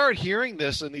we start hearing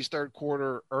this in these third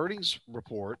quarter earnings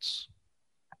reports,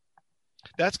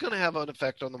 that's going to have an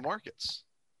effect on the markets.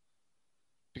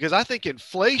 Because I think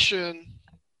inflation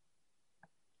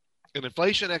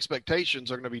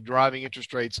expectations are going to be driving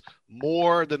interest rates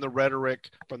more than the rhetoric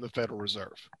from the Federal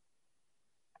Reserve.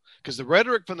 Because the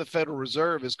rhetoric from the Federal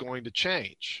Reserve is going to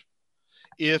change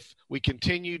if we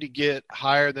continue to get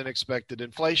higher than expected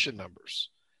inflation numbers.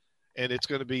 And it's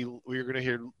going to be, we're going to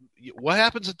hear what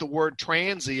happens if the word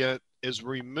transient is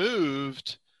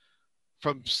removed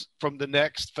from the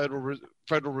next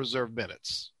Federal Reserve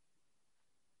minutes.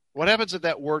 What happens if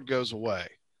that word goes away?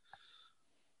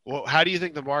 Well, how do you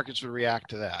think the markets would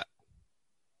react to that?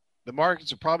 The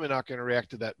markets are probably not going to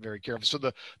react to that very carefully. So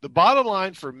the bottom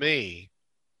line for me,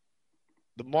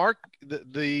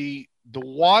 the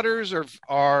waters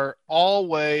are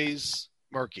always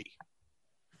murky.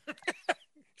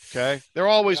 Okay, they're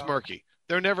always murky.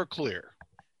 They're never clear.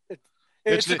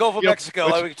 It's the Gulf of Mexico.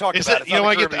 Like we talked about.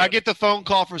 I get the phone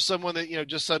call from someone that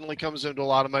just suddenly comes into a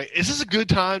lot of money. Is this a good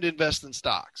time to invest in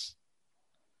stocks?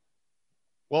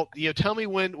 Well, tell me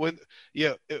when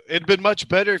it'd been much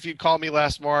better if you'd called me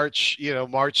last March,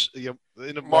 March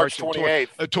 28th. March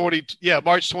 28th of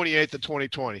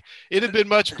 2020. It'd have been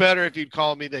much better if you'd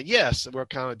called me then. Yes, we're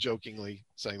kind of jokingly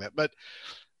saying that. But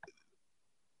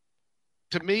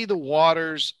to me, the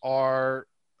waters are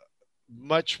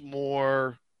much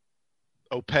more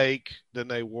opaque than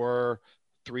they were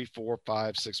 3, 4,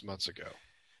 5, 6 months ago.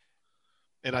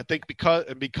 And I think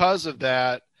because of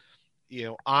that,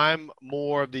 I'm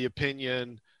more of the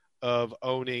opinion of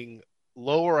owning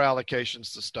lower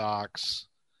allocations to stocks.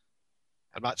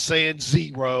 I'm not saying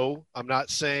 0. I'm not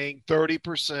saying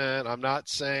 30%. I'm not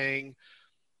saying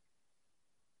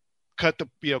cut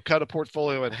a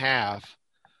portfolio in half.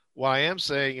 What I am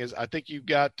saying is I think you've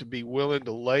got to be willing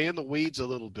to lay in the weeds a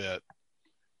little bit.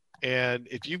 And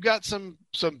if you've got some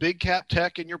big cap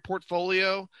tech in your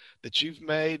portfolio that you've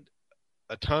made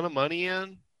a ton of money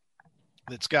in,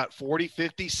 that's got 40,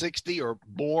 50, 60 or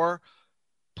more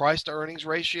price to earnings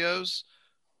ratios,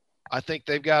 I think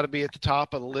they've got to be at the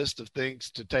top of the list of things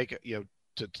to take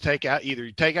out. Either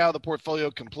you take out of the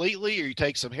portfolio completely or you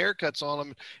take some haircuts on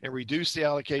them and reduce the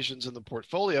allocations in the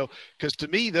portfolio. Because to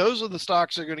me, those are the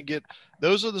stocks they're going to get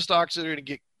the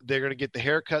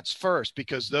haircuts first,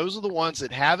 because those are the ones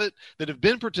that have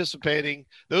been participating.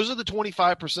 Those are the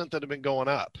 25% that have been going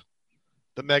up,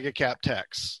 the mega cap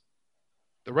techs.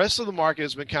 The rest of the market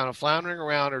has been kind of floundering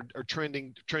around or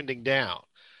trending down.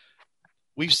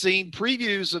 We've seen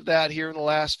previews of that here in the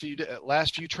last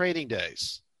few trading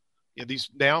days. These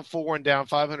down 4 and down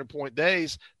 500 point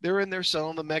days, they're in there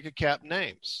selling the mega cap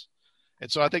names.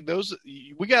 And so I think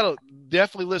we got to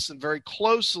definitely listen very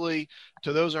closely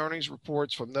to those earnings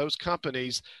reports from those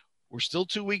companies. We're still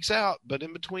 2 weeks out, but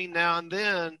in between now and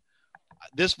then,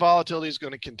 this volatility is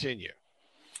going to continue.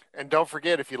 And don't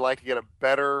forget, if you'd like to get a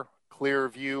better, clear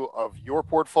view of your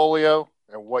portfolio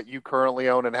and what you currently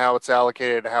own and how it's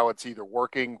allocated, how it's either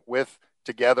working with,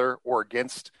 together, or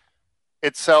against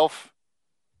itself,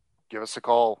 give us a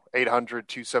call,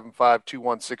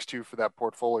 800-275-2162 for that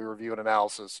portfolio review and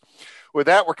analysis. With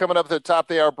that, we're coming up to the top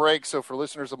of the hour break. So for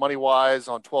listeners of MoneyWise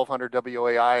on 1200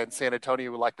 WOAI in San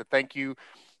Antonio, we'd like to thank you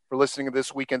for listening to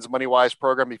this weekend's MoneyWise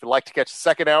program. If you'd like to catch the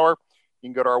second hour, you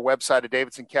can go to our website at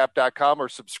davidsoncap.com or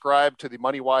subscribe to the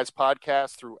MoneyWise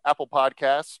podcast through Apple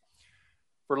Podcasts.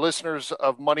 For listeners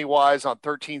of MoneyWise on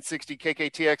 1360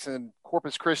 KKTX in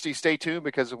Corpus Christi, stay tuned,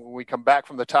 because when we come back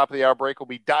from the top of the hour break, we'll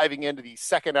be diving into the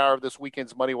second hour of this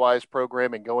weekend's MoneyWise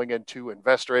program and going into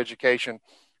investor education.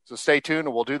 So stay tuned,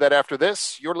 and we'll do that after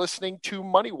this. You're listening to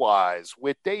MoneyWise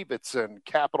with Davidson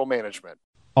Capital Management.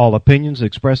 All opinions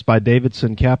expressed by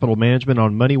Davidson Capital Management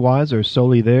on MoneyWise are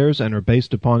solely theirs and are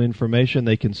based upon information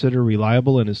they consider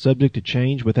reliable and is subject to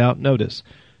change without notice.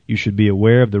 You should be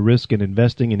aware of the risk in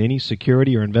investing in any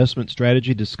security or investment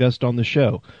strategy discussed on the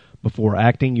show. Before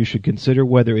acting, you should consider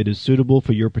whether it is suitable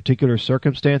for your particular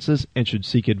circumstances and should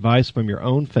seek advice from your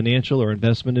own financial or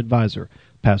investment advisor.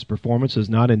 Past performance is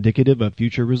not indicative of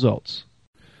future results.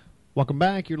 Welcome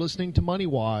back. You're listening to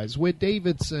MoneyWise with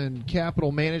Davidson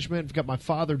Capital Management. I've got my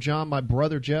father, John, my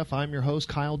brother, Jeff. I'm your host,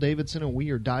 Kyle Davidson, and we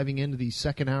are diving into the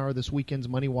second hour of this weekend's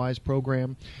MoneyWise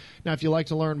program. Now, if you'd like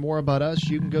to learn more about us,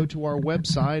 you can go to our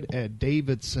website at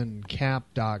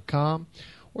davidsoncap.com.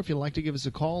 Or if you'd like to give us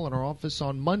a call in our office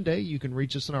on Monday, you can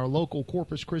reach us in our local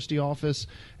Corpus Christi office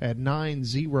at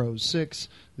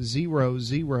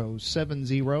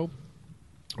 906-0070.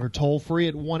 Or toll free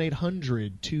at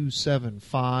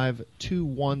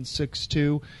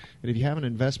 1-800-275-2162. And if you have an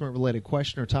investment-related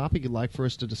question or topic you'd like for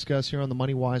us to discuss here on the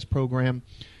MoneyWise program,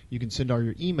 you can send all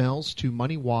your emails to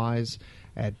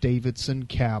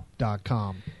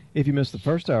moneywise@davidsoncap.com. If you missed the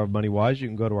first hour of MoneyWise, you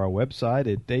can go to our website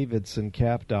at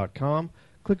davidsoncap.com.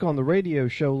 Click on the radio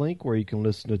show link where you can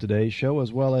listen to today's show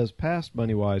as well as past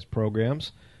MoneyWise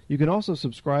programs. You can also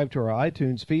subscribe to our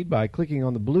iTunes feed by clicking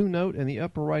on the blue note in the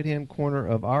upper right-hand corner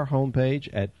of our homepage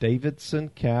at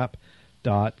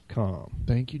davidsoncap.com.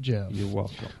 Thank you, Jeff. You're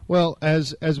welcome. Well,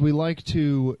 as we like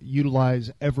to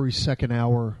utilize every second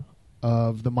hour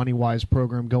of the MoneyWise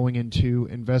program going into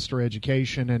investor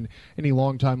education, and any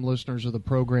longtime listeners of the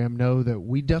program know that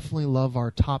we definitely love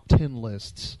our top 10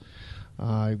 lists.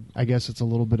 I guess it's a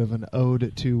little bit of an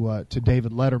ode to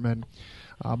David Letterman.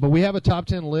 But we have a top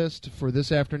 10 list for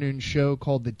this afternoon's show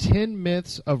called The 10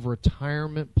 Myths of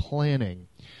Retirement Planning.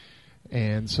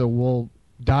 And so we'll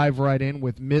dive right in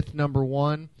with myth number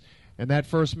 1. And that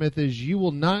first myth is you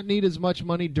will not need as much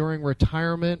money during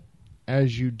retirement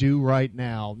as you do right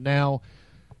now. Now,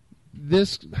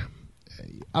 this,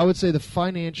 I would say the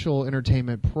financial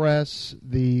entertainment press,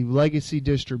 the legacy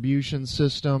distribution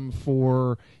system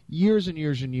for years and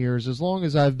years and years, as long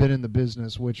as I've been in the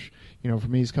business, which, for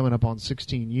me is coming up on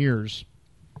 16 years,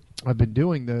 I've been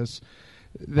doing this,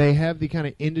 they have the kind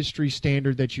of industry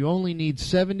standard that you only need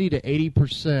 70 to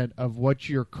 80% of what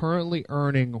you're currently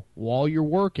earning while you're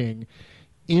working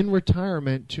in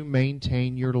retirement to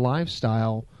maintain your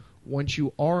lifestyle once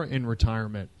you are in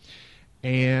retirement.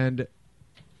 And,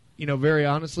 very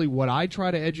honestly, what I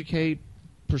try to educate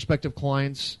prospective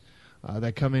clients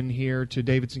that come in here to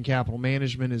Davidson Capital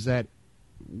Management is that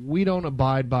we don't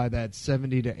abide by that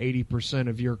 70 to 80%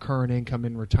 of your current income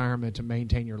in retirement to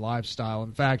maintain your lifestyle.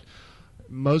 In fact,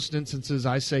 most instances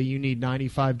I say you need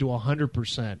 95 to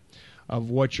 100%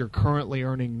 of what you're currently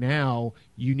earning now.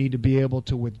 You need to be able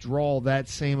to withdraw that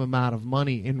same amount of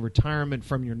money in retirement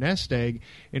from your nest egg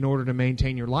in order to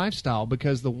maintain your lifestyle,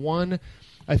 because the one,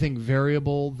 I think,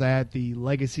 variable that the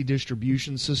legacy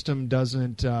distribution system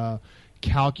doesn't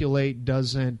calculate,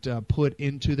 doesn't put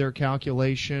into their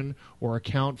calculation or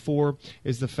account for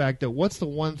is the fact that what's the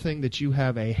one thing that you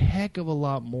have a heck of a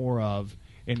lot more of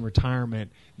in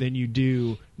retirement than you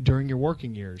do during your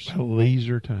working years?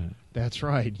 Leisure time. That's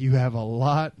right. You have a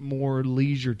lot more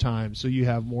leisure time, so you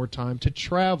have more time to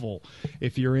travel.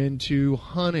 If you're into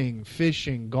hunting,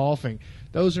 fishing, golfing,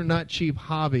 those are not cheap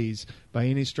hobbies by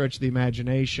any stretch of the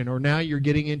imagination. Or now you're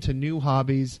getting into new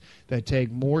hobbies that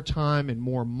take more time and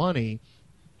more money.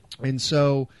 And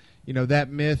so, that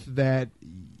myth that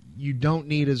you don't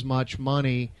need as much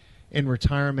money in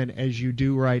retirement as you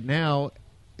do right now,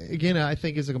 again, I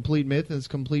think is a complete myth and it's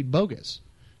complete bogus.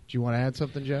 Do you want to add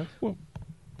something, Jeff? Well,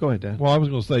 go ahead, Dan. Well, I was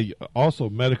going to say also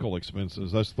medical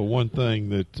expenses. That's the one thing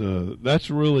that's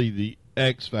really the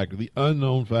X factor, the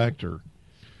unknown factor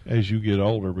as you get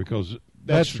older, because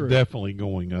that's definitely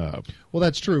going up. Well,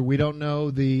 that's true. We don't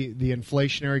know the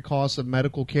inflationary costs of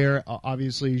medical care.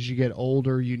 Obviously, as you get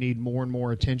older, you need more and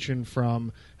more attention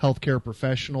from healthcare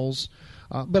professionals.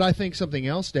 But I think something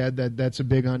else, Dad, that's a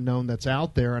big unknown that's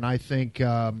out there, and I think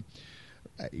I'm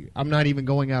not even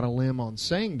going out on a limb on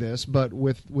saying this, but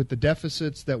with the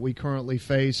deficits that we currently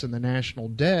face and the national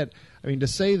debt, I mean, to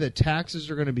say that taxes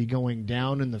are going to be going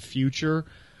down in the future,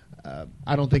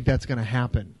 I don't think that's going to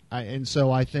happen. And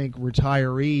so I think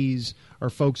retirees or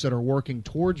folks that are working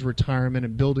towards retirement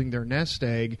and building their nest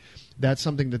egg, that's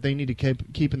something that they need to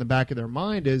keep in the back of their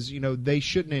mind is, they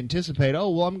shouldn't anticipate,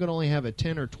 I'm going to only have a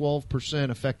 10 or 12%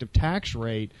 effective tax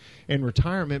rate in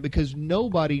retirement, because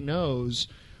nobody knows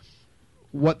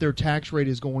what their tax rate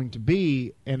is going to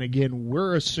be. And again,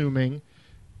 we're assuming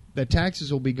that taxes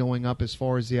will be going up as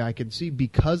far as the eye can see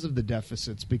because of the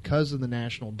deficits, because of the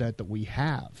national debt that we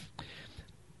have.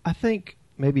 I think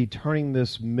maybe turning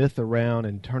this myth around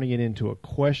and turning it into a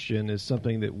question is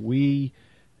something that we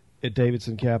at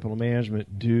Davidson Capital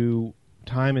Management do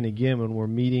time and again when we're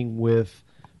meeting with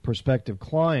prospective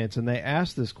clients, and they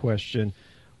ask this question,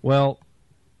 well,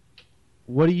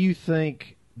 what do you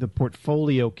think the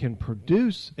portfolio can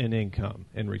produce in income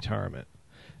in retirement?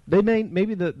 They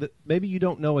maybe you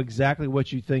don't know exactly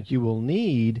what you think you will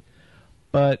need,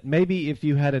 but maybe if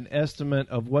you had an estimate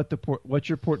of what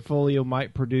your portfolio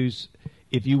might produce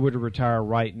if you were to retire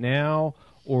right now,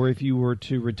 or if you were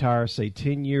to retire, say,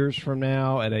 10 years from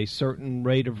now at a certain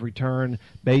rate of return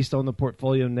based on the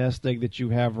portfolio nest egg that you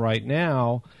have right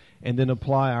now, and then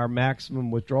apply our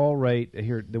maximum withdrawal rate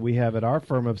here that we have at our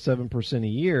firm of 7% a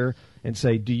year, and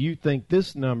say, do you think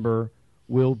this number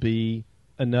will be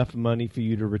enough money for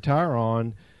you to retire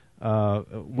on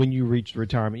when you reach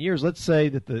retirement years? Let's say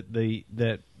that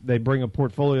that they bring a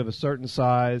portfolio of a certain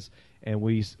size, and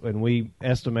we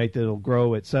estimate that it'll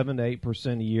grow at 7 to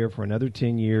 8% a year for another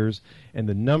 10 years, and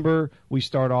the number we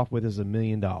start off with is $1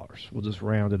 million. We'll just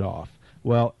round it off.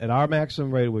 Well, at our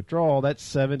maximum rate of withdrawal, that's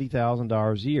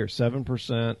 $70,000 a year,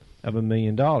 7% of $1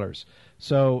 million.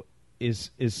 So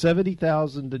is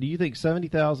 $70,000? Do you think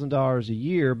 $70,000 a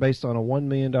year, based on a $1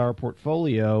 million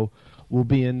portfolio, will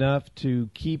be enough to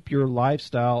keep your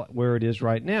lifestyle where it is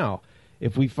right now?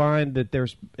 If we find that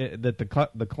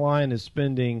the client is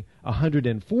spending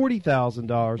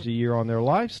 $140,000 a year on their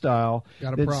lifestyle,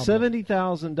 then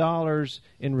 $70,000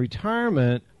 in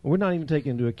retirement, we're not even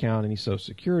taking into account any Social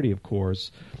Security, of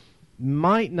course,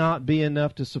 might not be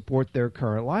enough to support their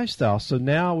current lifestyle. So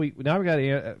now we got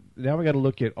to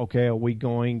look at, okay, are we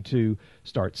going to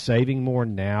start saving more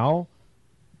now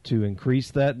to increase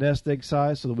that nest egg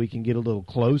size so that we can get a little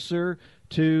closer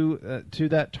to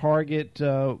that target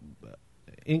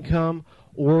income,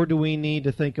 or do we need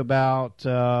to think about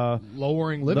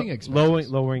lowering living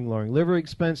expenses, lowering living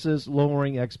expenses,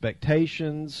 lowering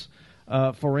expectations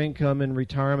for income in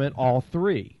retirement? All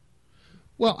three.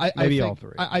 Well, I think all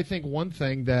three. I think one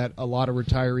thing that a lot of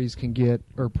retirees can get,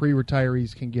 or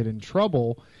pre-retirees can get in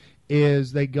trouble,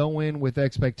 is they go in with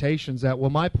expectations that, well,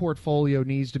 my portfolio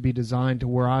needs to be designed to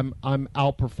where I'm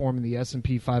outperforming the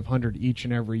S&P 500 each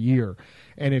and every year.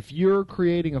 And if you're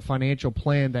creating a financial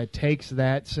plan that takes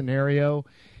that scenario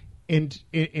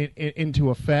into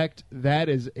effect, that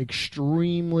is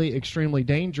extremely, extremely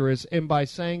dangerous. And by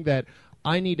saying that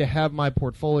I need to have my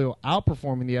portfolio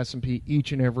outperforming the S&P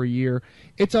each and every year,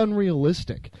 it's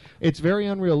unrealistic. It's very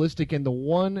unrealistic, and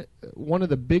one of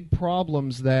the big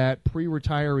problems that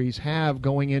pre-retirees have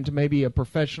going into maybe a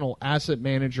professional asset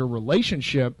manager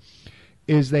relationship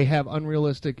is they have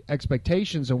unrealistic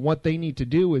expectations, and what they need to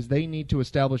do is they need to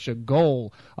establish a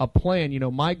goal, a plan.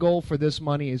 My goal for this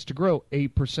money is to grow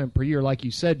 8% per year. Like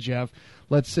you said, Jeff,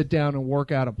 let's sit down and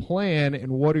work out a plan,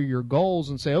 and what are your goals,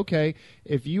 and say, okay,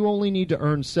 if you only need to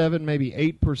earn 7, maybe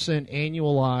 8%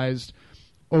 annualized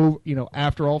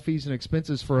after all fees and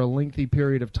expenses for a lengthy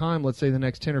period of time, let's say the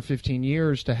next 10 or 15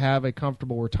 years, to have a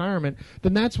comfortable retirement,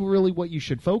 then that's really what you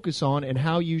should focus on and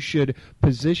how you should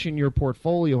position your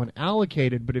portfolio and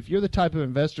allocate it. But if you're the type of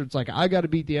investor it's like, I got to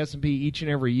beat the S&P each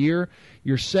and every year,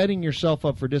 you're setting yourself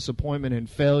up for disappointment and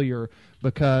failure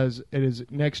because it is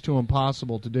next to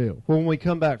impossible to do. Well, when we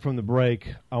come back from the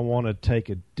break, I want to take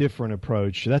a different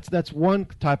approach. That's one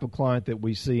type of client that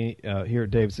we see here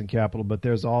at Davidson Capital, but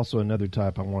there's also another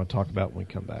type I want to talk about when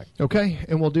we come back. Okay,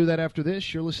 and we'll do that after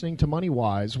this. You're listening to Money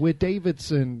Wise with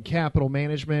Davidson Capital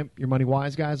Management. Your Money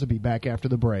Wise guys will be back after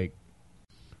the break.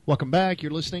 Welcome back.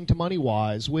 You're listening to Money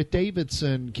Wise with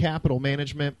Davidson Capital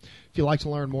Management. If you'd like to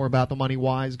learn more about the Money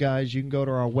Wise guys, you can go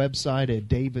to our website at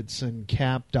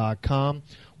davidsoncap.com.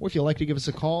 Or if you'd like to give us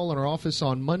a call in our office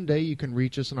on Monday, you can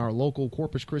reach us in our local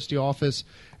Corpus Christi office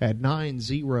at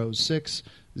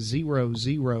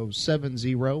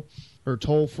 906-0070 or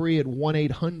toll free at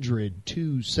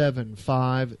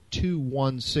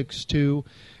 1-800-275-2162.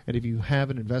 And if you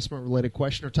have an investment-related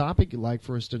question or topic you'd like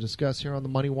for us to discuss here on the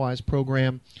MoneyWise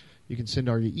program, you can send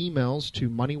our emails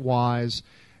to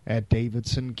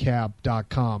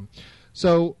moneywise@davidsoncap.com.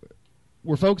 So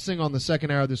we're focusing on the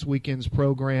second hour of this weekend's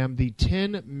program, the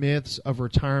 10 myths of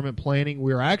retirement planning.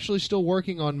 We are actually still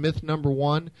working on myth number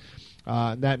 1.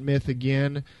 That myth,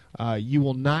 again, you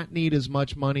will not need as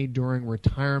much money during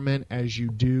retirement as you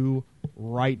do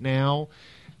right now.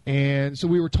 And so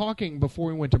we were talking before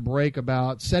we went to break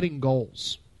about setting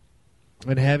goals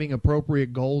and having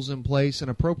appropriate goals in place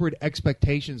and appropriate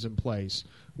expectations in place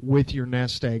with your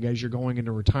nest egg as you're going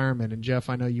into retirement. And, Jeff,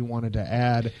 I know you wanted to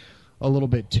add a little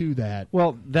bit to that.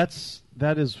 Well, that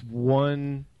is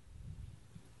one.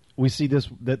 We see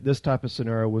this type of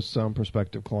scenario with some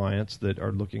prospective clients that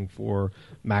are looking for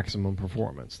maximum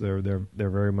performance. They're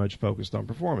very much focused on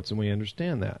performance, and we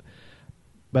understand that.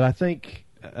 But I think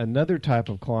another type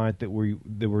of client that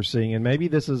we're seeing, and maybe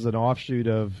this is an offshoot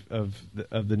of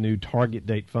the new target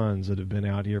date funds that have been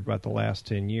out here about the last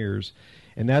 10 years,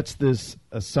 and that's this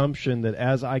assumption that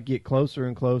as I get closer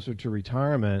and closer to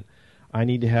retirement, I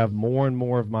need to have more and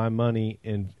more of my money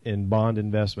in bond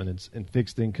investment, in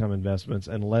fixed income investments,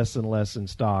 and less in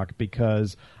stock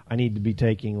because I need to be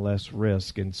taking less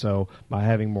risk. And so by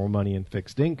having more money in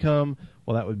fixed income,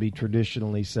 well, that would be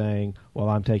traditionally saying, well,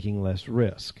 I'm taking less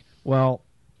risk. Well,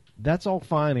 that's all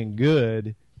fine and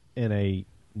good in a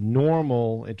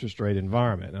normal interest rate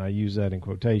environment, and I use that in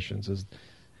quotations.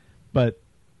 But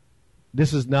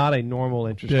this is not a normal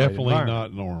interest rate environment. Definitely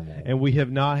not normal. And we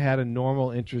have not had a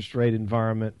normal interest rate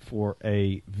environment for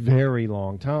a very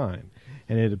long time.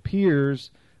 And it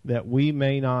appears that we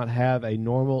may not have a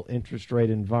normal interest rate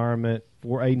environment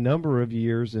for a number of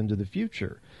years into the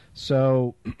future.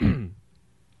 So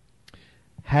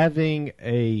having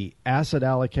a asset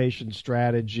allocation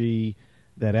strategy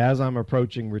that as I'm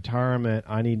approaching retirement,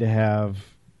 I need to have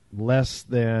less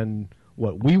than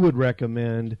what we would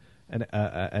recommend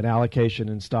an allocation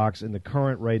in stocks in the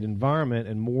current rate environment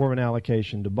and more of an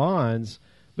allocation to bonds,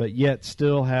 but yet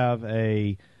still have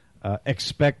a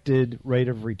expected rate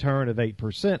of return of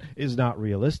 8% is not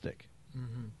realistic.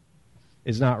 Mm-hmm.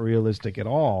 It's not realistic at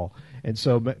all. And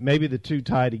so maybe the two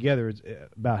tie together. It's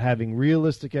about having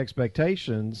realistic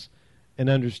expectations and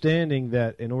understanding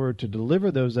that in order to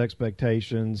deliver those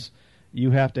expectations,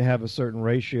 you have to have a certain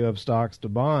ratio of stocks to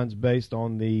bonds based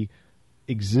on the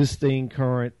existing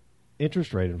current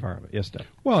interest rate environment. Yes, Doug.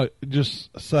 Well,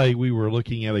 just say we were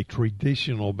looking at a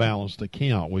traditional balanced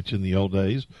account, which in the old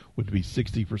days would be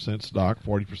 60% stock,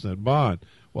 40% bond.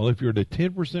 Well, if you're at a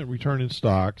 10% return in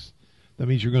stocks, that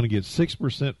means you're going to get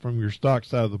 6% from your stock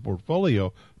side of the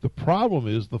portfolio. The problem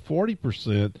is the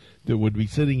 40% that would be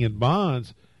sitting in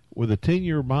bonds with a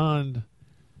 10-year bond,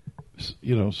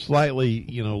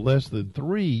 slightly, less than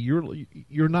 3,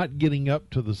 you're not getting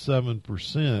up to the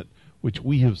 7%, which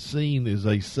we have seen is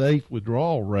a safe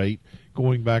withdrawal rate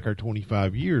going back our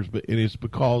 25 years. But it is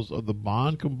because of the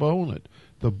bond component.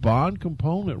 The bond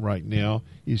component right now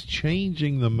is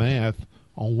changing the math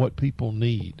on what people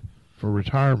need for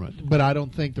retirement. But I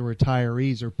don't think the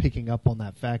retirees are picking up on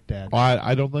that fact, Dad.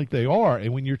 I don't think they are.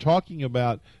 And when you're talking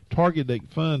about target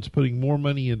date funds putting more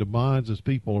money into bonds as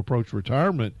people approach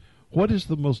retirement, what is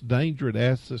the most dangerous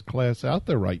asset class out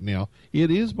there right now? It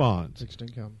is bonds. Fixed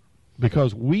income.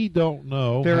 Because we don't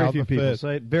know very how few the people Fed,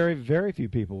 say very few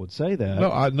people would say that.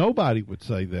 No, nobody would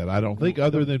say that. I don't think,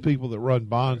 other than people that run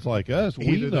bonds like us.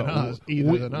 We know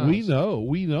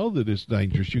that it's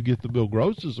dangerous. You get the Bill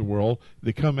Grosses of the world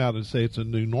that come out and say it's a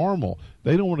new normal.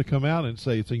 They don't want to come out and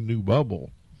say it's a new bubble.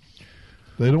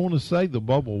 They don't want to say the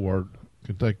bubble word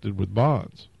connected with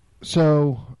bonds.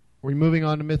 So, are we moving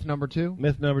on to myth number 2?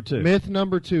 Myth number 2. Myth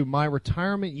number 2. My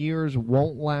retirement years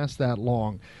won't last that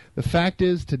long. The fact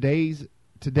is, today,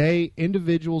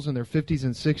 individuals in their 50s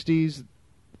and 60s,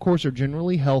 of course, are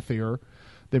generally healthier.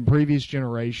 than previous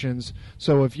generations.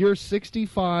 So if you're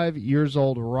 65 years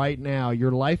old right now,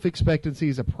 your life expectancy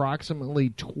is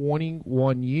approximately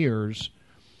 21 years.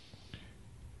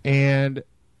 And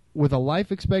with a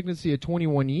life expectancy of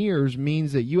 21 years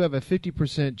means that you have a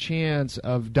 50% chance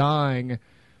of dying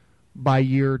by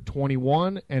year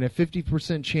 21 and a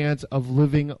 50% chance of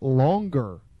living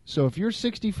longer. So if you're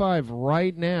 65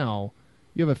 right now,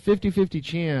 you have a 50-50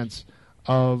 chance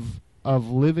of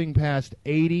living past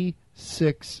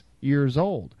 86 years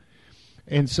old.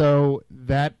 And so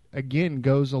that, again,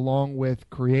 goes along with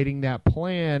creating that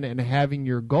plan and having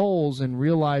your goals and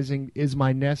realizing, is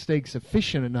my nest egg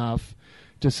sufficient enough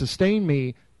to sustain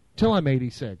me till I'm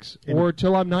 86 or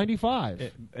till I'm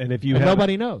 95? And if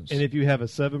nobody knows. And if you have a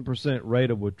 7%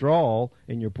 rate of withdrawal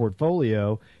in your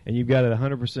portfolio and you've got a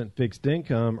 100% fixed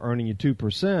income earning you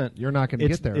 2%, you're not going to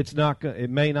get there. It's not. It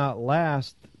may not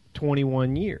last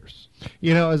 21 years.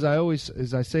 You know, as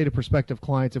I say to prospective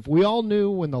clients, if we all knew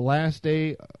when the last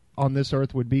day on this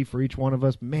earth would be for each one of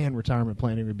us, man, retirement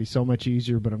planning would be so much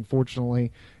easier. But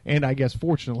unfortunately, and I guess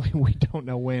fortunately, we don't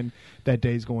know when that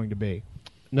day is going to be.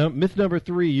 No, myth number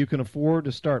 3, you can afford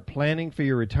to start planning for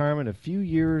your retirement a few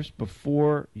years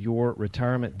before your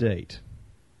retirement date.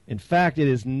 In fact, it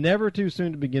is never too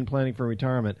soon to begin planning for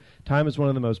retirement. Time is one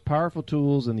of the most powerful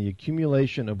tools in the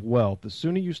accumulation of wealth. The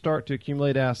sooner you start to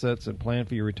accumulate assets and plan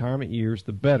for your retirement years,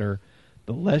 the better.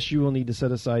 The less you will need to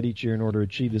set aside each year in order to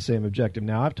achieve the same objective.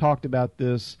 Now, I've talked about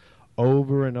this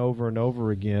over and over and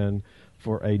over again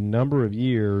for a number of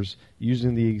years,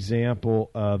 using the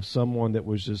example of someone that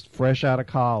was just fresh out of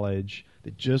college,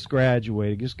 that just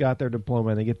graduated, just got their diploma,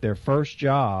 and they get their first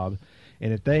job.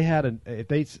 And if they had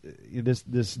this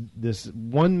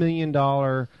 $1 million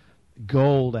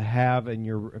goal to have in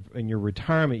your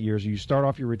retirement years, you start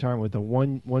off your retirement with a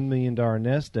 $1 million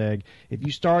nest egg. If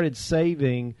you started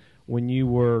saving when you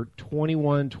were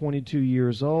 21, 22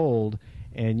 years old,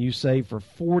 and you save for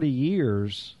 40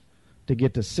 years to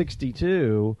get to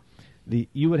 62,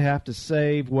 you would have to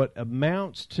save what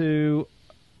amounts to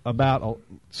about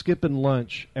skipping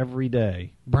lunch every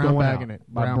day. Brown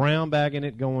bagging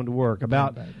it, going to work.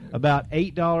 About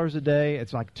 $8 a day.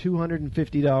 It's like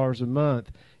 $250 a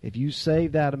month. If you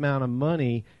save that amount of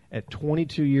money at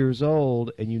 22 years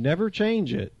old and you never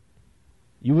change it,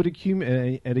 you would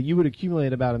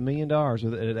accumulate about $1 million at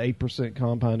an 8%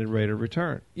 compounded rate of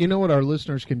return. You know what our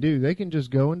listeners can do? They can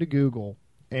just go into Google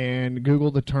and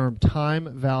Google the term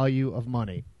time value of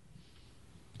money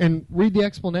and read the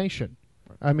explanation.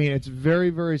 I mean, it's very,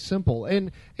 very simple.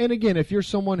 And again, if you're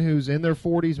someone who's in their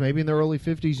 40s, maybe in their early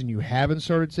 50s, and you haven't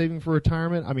started saving for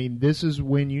retirement, I mean, this is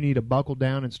when you need to buckle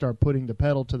down and start putting the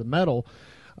pedal to the metal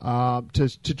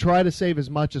to try to save as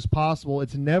much as possible.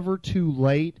 It's never too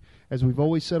late. As we've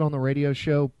always said on the radio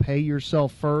show, pay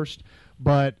yourself first.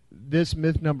 But this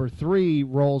myth number 3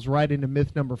 rolls right into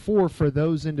myth number 4 for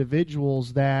those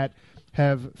individuals that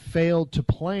have failed to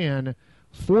plan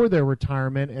for their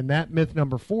retirement. And that myth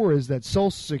number 4 is that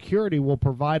Social Security will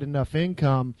provide enough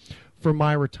income for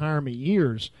my retirement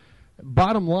years.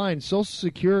 Bottom line, Social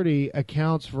Security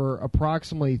accounts for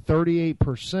approximately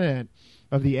 38%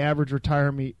 of the average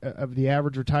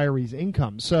retiree's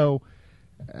income. So,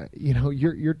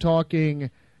 you're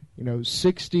talking,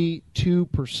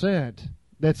 62%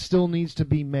 that still needs to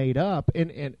be made up.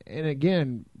 And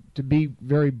again, to be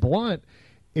very blunt,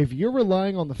 if you're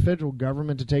relying on the federal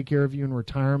government to take care of you in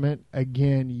retirement,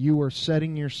 again, you are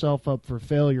setting yourself up for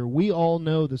failure. We all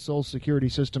know the Social Security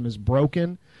system is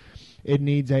broken. It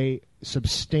needs a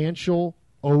substantial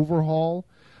overhaul.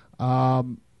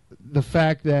 The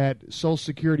fact that Social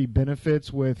Security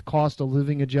benefits with cost of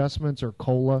living adjustments, or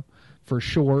COLA for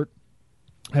short,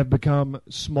 have become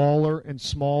smaller and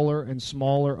smaller and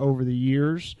smaller over the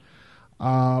years.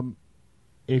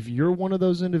 If you're one of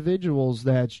those individuals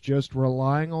that's just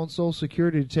relying on Social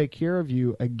Security to take care of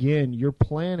you, again, you're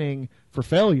planning for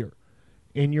failure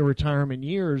in your retirement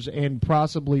years and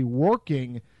possibly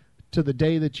working to the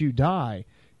day that you die.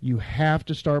 You have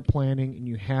to start planning, and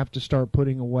you have to start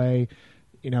putting away.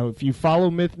 If you follow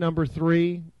myth number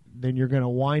 3, then you're going to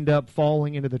wind up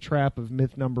falling into the trap of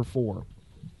myth number 4.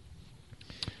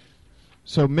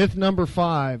 So myth number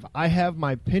 5, I have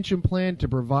my pension plan to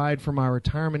provide for my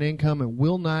retirement income and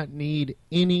will not need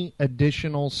any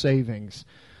additional savings.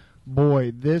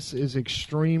 Boy, this is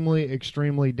extremely,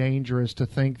 extremely dangerous to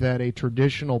think that a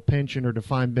traditional pension or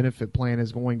defined benefit plan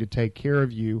is going to take care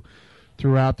of you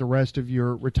throughout the rest of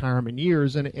your retirement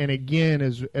years. And again,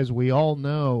 as we all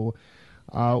know,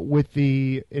 with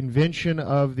the invention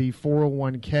of the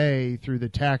 401k through the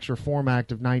Tax Reform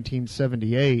Act of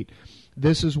 1978,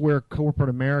 this is where corporate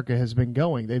America has been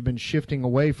going. They've been shifting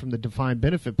away from the defined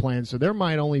benefit plan. So there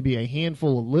might only be a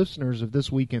handful of listeners of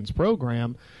this weekend's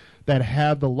program that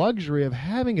have the luxury of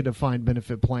having a defined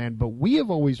benefit plan. But we have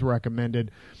always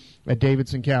recommended at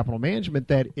Davidson Capital Management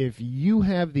that if you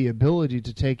have the ability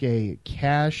to take a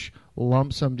cash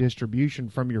lump sum distribution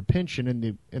from your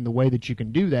pension, in the way that you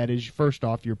can do that is, first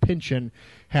off, your pension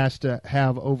has to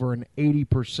have over an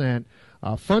 80%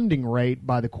 funding rate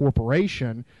by the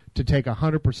corporation to take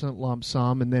 100% lump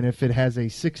sum, and then if it has a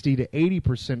 60 to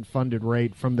 80% funded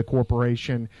rate from the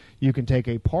corporation, you can take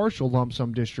a partial lump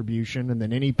sum distribution, and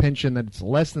then any pension that's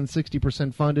less than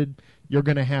 60% funded, you're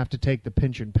going to have to take the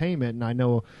pension payment. And I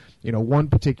know, one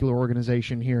particular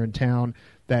organization here in town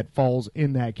that falls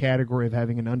in that category of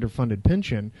having an underfunded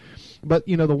pension. But,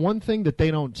 the one thing that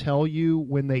they don't tell you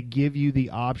when they give you the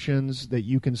options that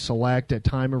you can select at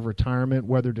time of retirement,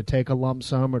 whether to take a lump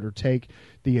sum or to take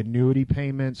the annuity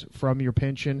payments from your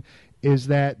pension, is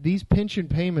that these pension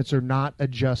payments are not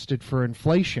adjusted for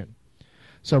inflation.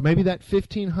 So maybe that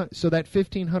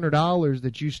 $1,500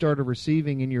 that you started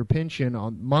receiving in your pension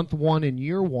on month one and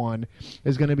year one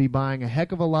is going to be buying a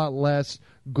heck of a lot less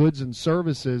goods and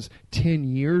services 10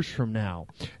 years from now.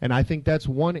 And I think that's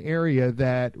one area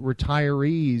that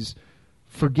retirees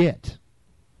forget,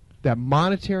 that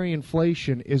monetary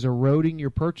inflation is eroding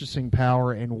your purchasing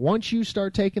power. And once you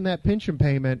start taking that pension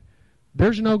payment,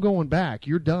 there's no going back.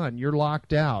 You're done. You're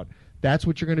locked out. That's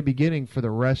what you're going to be getting for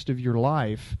the rest of your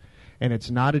life. And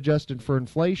it's not adjusted for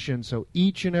inflation, so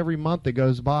each and every month that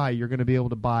goes by, you're going to be able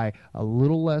to buy a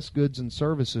little less goods and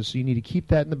services. So you need to keep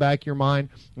that in the back of your mind,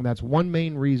 and that's one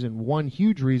main reason, one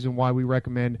huge reason why we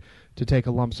recommend to take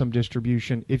a lump sum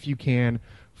distribution, if you can,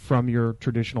 from your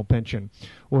traditional pension.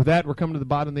 Well, with that, we're coming to the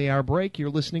bottom of the hour break.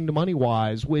 You're listening to Money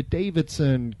Wise with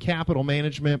Davidson Capital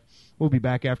Management. We'll be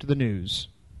back after the news.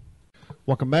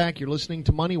 Welcome back. You're listening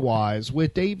to Money Wise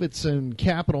with Davidson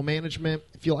Capital Management.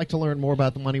 If you'd like to learn more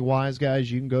about the Money Wise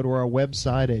guys, you can go to our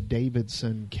website at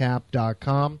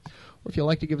davidsoncap.com. Or if you'd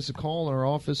like to give us a call in our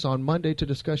office on Monday to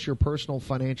discuss your personal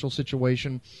financial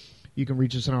situation, you can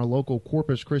reach us in our local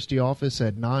Corpus Christi office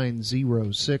at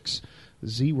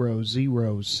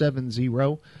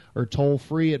 906-0070 or toll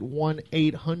free at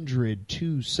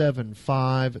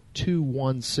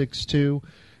 1-800-275-2162.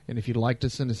 And if you'd like to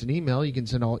send us an email, you can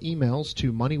send all emails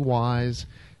to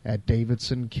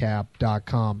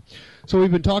moneywise@davidsoncap.com. So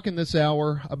we've been talking this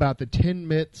hour about the 10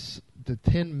 myths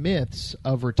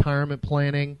of retirement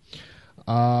planning.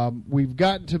 We've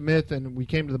gotten to myth, and we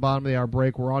came to the bottom of the hour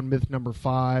break. We're on myth number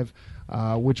 5,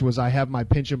 which was I have my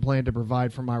pension plan to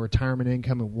provide for my retirement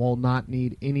income and will not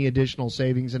need any additional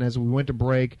savings. And as we went to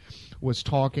break, was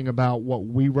talking about what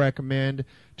we recommend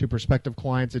to prospective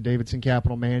clients at Davidson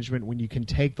Capital Management when you can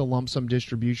take the lump sum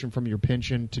distribution from your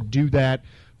pension to do that.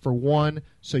 For one,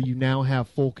 so you now have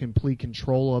full, complete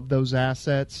control of those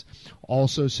assets.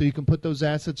 Also, so you can put those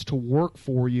assets to work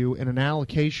for you in an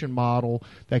allocation model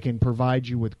that can provide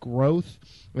you with growth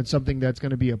and something that's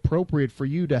going to be appropriate for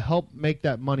you to help make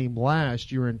that money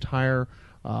last your entire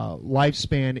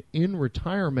lifespan in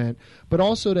retirement, but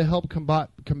also to help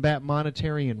combat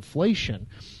monetary inflation.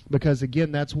 Because,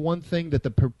 again, that's one thing that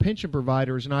the pension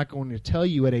provider is not going to tell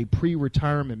you at a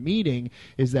pre-retirement meeting,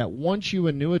 is that once you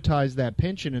annuitize that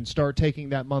pension and start taking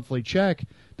that monthly check,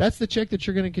 that's the check that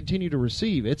you're going to continue to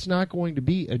receive. It's not going to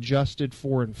be adjusted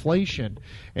for inflation.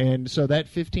 And so that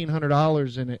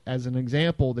 $1,500, as an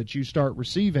example, that you start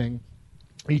receiving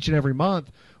each and every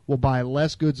month will buy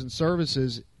less goods and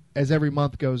services as every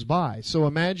month goes by. So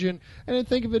imagine, and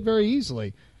think of it very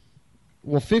easily,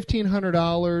 will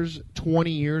 $1,500 20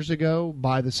 years ago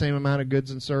buy the same amount of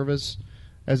goods and service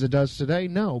as it does today?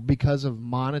 No, because of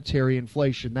monetary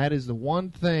inflation. That is the one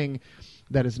thing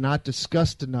that is not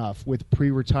discussed enough with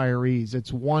pre-retirees.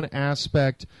 It's one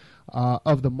aspect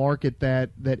of the market that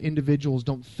individuals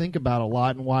don't think about a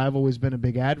lot, and why I've always been a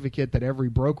big advocate that every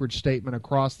brokerage statement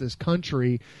across this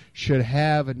country should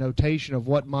have a notation of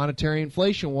what monetary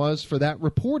inflation was for that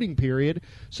reporting period,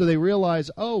 so they realize,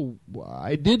 oh,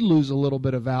 I did lose a little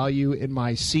bit of value in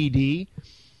my CD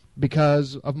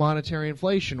because of monetary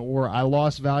inflation, or I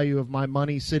lost value of my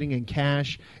money sitting in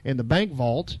cash in the bank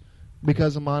vault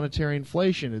because of monetary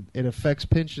inflation. It affects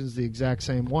pensions the exact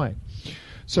same way.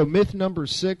 So myth number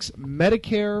 6,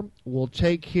 Medicare will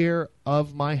take care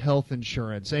of my health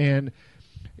insurance. And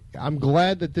I'm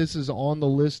glad that this is on the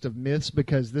list of myths,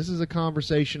 because this is a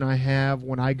conversation I have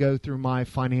when I go through my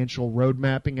financial road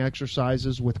mapping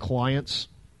exercises with clients.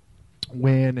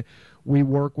 When we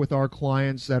work with our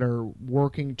clients that are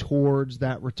working towards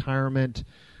that retirement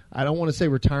I don't want to say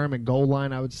retirement goal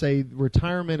line. I would say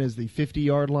retirement is the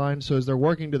 50-yard line. So as they're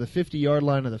working to the 50-yard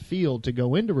line of the field to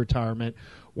go into retirement,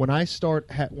 when I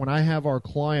have our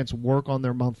clients work on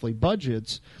their monthly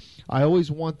budgets, I always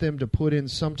want them to put in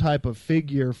some type of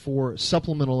figure for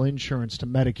supplemental insurance to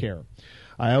Medicare.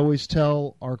 I always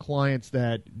tell our clients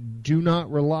that do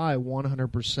not rely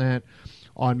 100%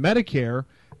 on Medicare.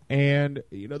 And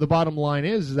the bottom line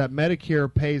is that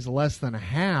Medicare pays less than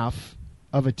half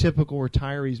of a typical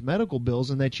retiree's medical bills,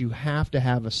 and that you have to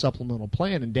have a supplemental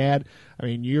plan. And Dad, I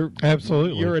mean, you're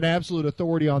an absolute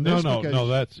authority on this.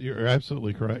 You're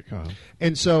absolutely correct, Kyle.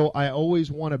 And so I always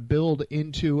want to build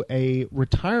into a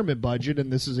retirement budget,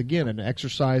 and this is again an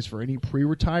exercise for any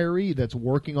pre-retiree that's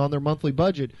working on their monthly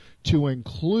budget to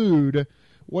include.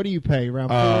 What do you pay? Around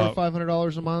 $400 or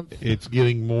 $500 a month? It's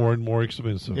getting more and more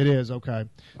expensive. It is, okay.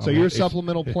 So your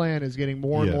supplemental plan is getting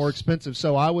more and more expensive.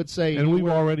 So I would say... And we've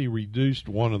already reduced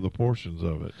one of the portions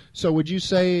of it. So would you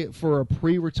say for a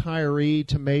pre-retiree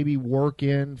to maybe work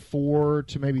in $400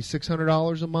 to maybe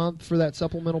 $600 a month for that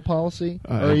supplemental policy?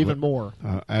 Or even more?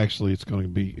 Actually, it's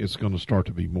going to start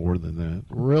to be more than that.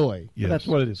 Really? Yes. That's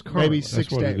what it is currently.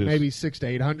 Maybe $600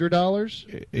 to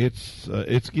 $800?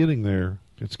 It's getting there.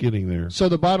 It's getting there. So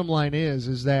the bottom line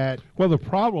is that... Well, the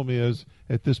problem is,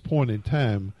 at this point in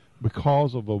time,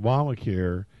 because of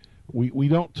Obamacare, we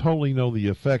don't totally know the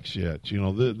effects yet.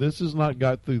 This has not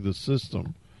got through the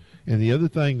system. And the other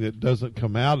thing that doesn't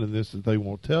come out in this that they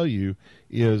won't tell you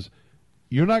is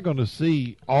you're not going to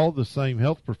see all the same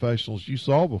health professionals you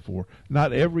saw before.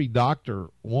 Not every doctor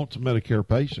wants Medicare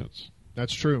patients.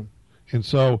 That's true. And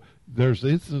so there's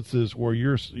instances where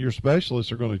your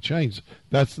specialists are going to change.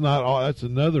 That's not all. That's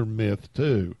another myth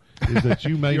too. Is that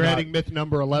you may you're adding myth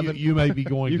number 11. You may be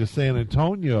going to San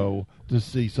Antonio to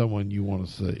see someone you want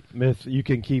to see. Myth: you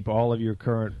can keep all of your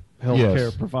current health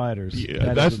care providers.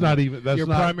 Yeah, that's not even your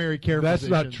primary care. That's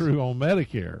physicians. not true on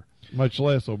Medicare. Much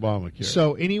less Obamacare.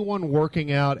 So anyone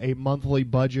working out a monthly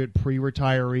budget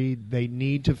pre-retiree, they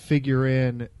need to figure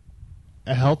in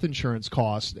a health insurance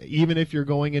cost, even if you're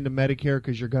going into Medicare,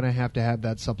 because you're going to have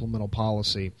that supplemental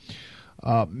policy.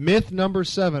 Myth number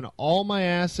 7, all my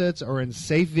assets are in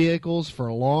safe vehicles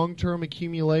for long-term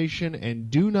accumulation and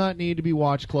do not need to be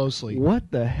watched closely. What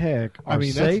the heck are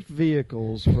safe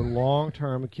vehicles for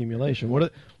long-term accumulation?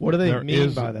 What do they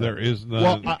mean by that? There is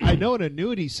none. Well, I know an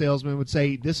annuity salesman would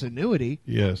say this annuity,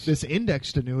 this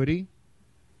indexed annuity,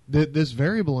 this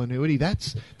variable annuity,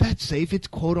 that's safe. It's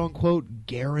quote-unquote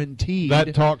guaranteed.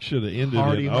 That talk should have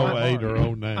ended in 08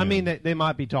 or 09. I mean, they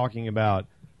might be talking about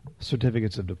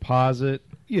certificates of deposit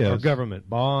or government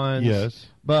bonds. Yes.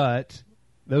 But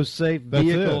those safe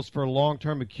vehicles for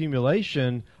long-term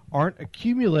accumulation aren't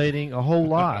accumulating a whole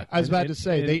lot. I was about to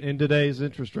say, in today's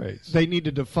interest rates. They need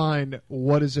to define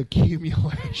what is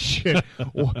accumulation.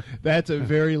 That's a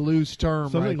very loose term.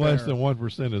 Something less than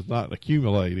 1% is not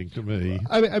accumulating to me.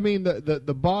 I mean,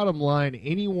 the bottom line,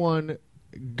 anyone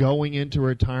going into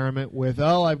retirement with,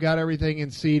 I've got everything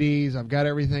in CDs, I've got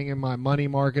everything in my money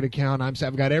market account,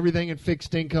 I've got everything in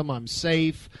fixed income, I'm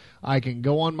safe, I can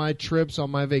go on my trips,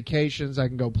 on my vacations, I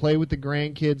can go play with the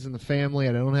grandkids and the family,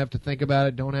 I don't have to think about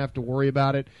it, don't have to worry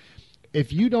about it.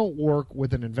 If you don't work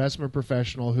with an investment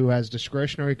professional who has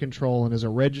discretionary control and is a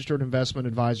registered investment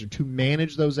advisor to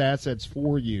manage those assets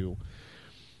for you,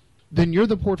 then you're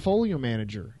the portfolio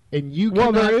manager. And you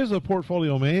Well, there is a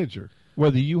portfolio manager.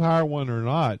 Whether you hire one or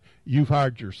not, you've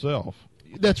hired yourself.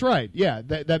 That's right. Yeah,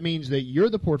 that means that you're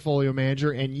the portfolio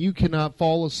manager and you cannot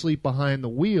fall asleep behind the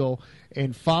wheel.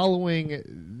 And following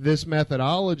this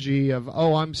methodology of,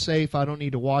 I'm safe, I don't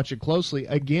need to watch it closely,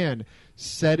 again,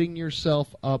 setting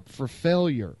yourself up for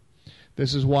failure.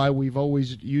 This is why we've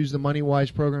always used the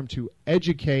MoneyWise program to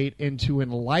educate and to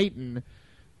enlighten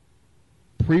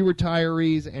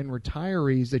pre-retirees and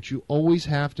retirees that you always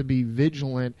have to be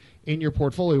vigilant in your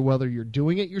portfolio, whether you're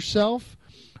doing it yourself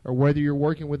or whether you're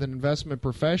working with an investment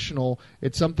professional.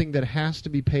 It's something that has to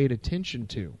be paid attention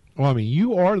to. Well, I mean,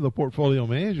 you are the portfolio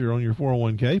manager on your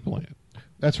 401k plan.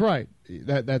 That's right.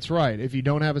 That's right. If you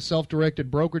don't have a self-directed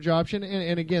brokerage option,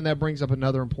 and again, that brings up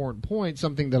another important point,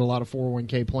 something that a lot of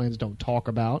 401k plans don't talk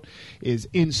about, is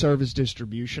in-service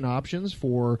distribution options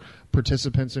for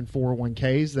participants in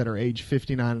 401ks that are age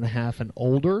 59 and a half and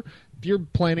older. If you're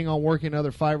planning on working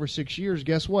another 5 or 6 years,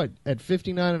 guess what? At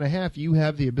 59 and a half, you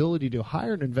have the ability to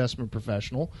hire an investment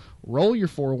professional, roll your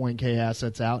 401k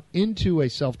assets out into a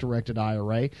self-directed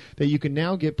IRA that you can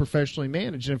now get professionally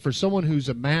managed. And for someone who's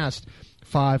amassed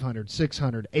 $500,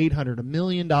 $600, $800, $1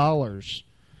 million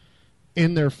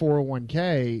in their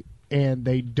 401k and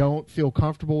they don't feel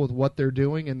comfortable with what they're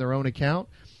doing in their own account,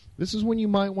 this is when you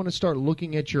might want to start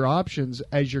looking at your options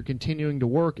as you're continuing to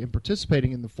work and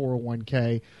participating in the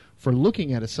 401k for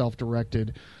looking at a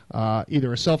self-directed,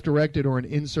 either a self-directed or an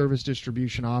in-service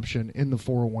distribution option in the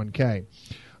 401k.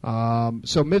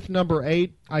 So myth number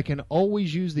 8, I can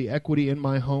always use the equity in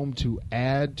my home to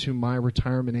add to my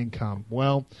retirement income.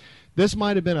 Well, this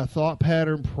might have been a thought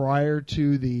pattern prior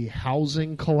to the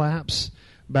housing collapse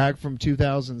back from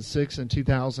 2006 and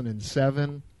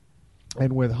 2007.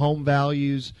 And with home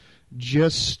values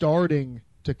just starting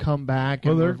to come back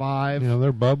and revive.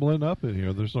 They're bubbling up in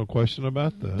here. There's no question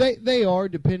about that. They are,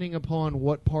 depending upon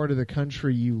what part of the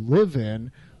country you live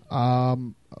in.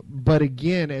 But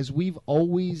again, as we've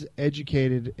always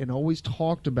educated and always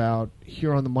talked about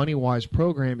here on the MoneyWise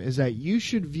program, is that you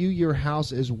should view your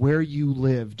house as where you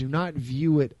live. Do not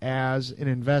view it as an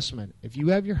investment. If you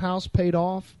have your house paid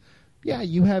off, yeah,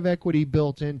 you have equity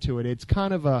built into it. It's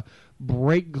kind of a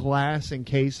break glass in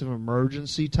case of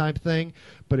emergency type thing.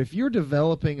 But if you're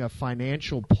developing a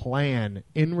financial plan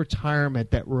in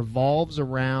retirement that revolves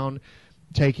around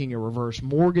taking a reverse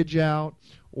mortgage out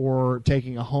or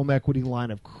taking a home equity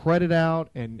line of credit out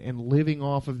and living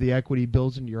off of the equity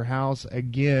built into your house,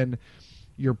 again,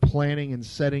 you're planning and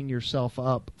setting yourself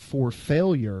up for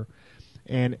failure.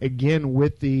 And again,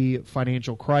 with the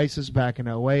financial crisis back in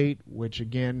 2008, which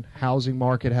again, housing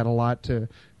market had a lot to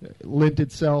lent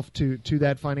itself to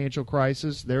that financial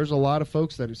crisis, there's a lot of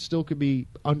folks that still could be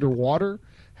underwater,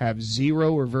 have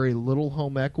zero or very little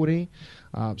home equity.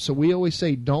 So we always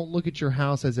say, don't look at your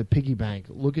house as a piggy bank.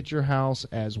 Look at your house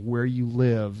as where you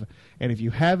live. And if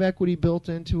you have equity built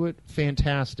into it,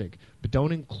 fantastic. But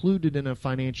don't include it in a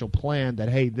financial plan that,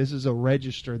 hey, this is a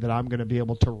register that I'm going to be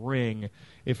able to ring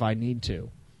if I need to.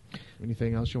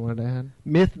 Anything else you wanted to add?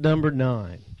 Myth number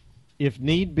 9. If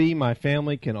need be, my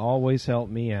family can always help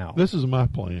me out. This is my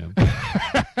plan.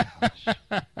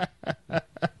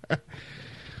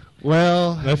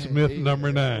 Well, that's myth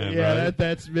number 9. Yeah, right?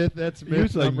 that's myth. That's myth. You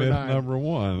say number myth 9. number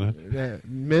 1. Yeah,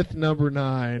 myth number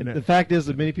 9. The fact is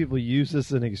that many people use this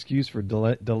as an excuse for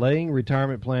delaying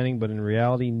retirement planning, but in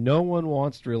reality, no one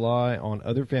wants to rely on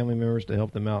other family members to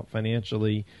help them out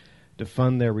financially to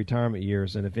fund their retirement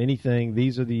years. And if anything,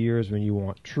 these are the years when you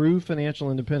want true financial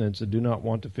independence and do not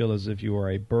want to feel as if you are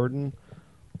a burden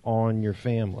on your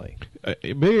family.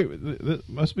 There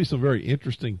must be some very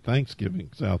interesting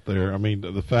Thanksgivings out there. I mean,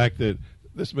 the fact that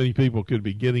this many people could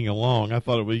be getting along, I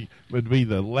thought it would be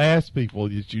the last people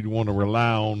that you'd want to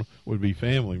rely on would be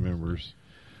family members.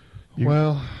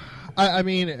 Well, I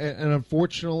mean, and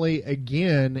unfortunately,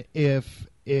 again, if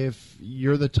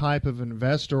you're the type of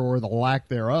investor or the lack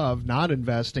thereof, not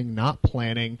investing, not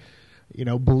planning,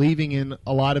 believing in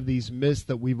a lot of these myths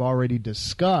that we've already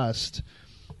discussed,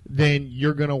 then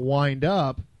you're going to wind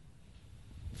up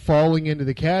falling into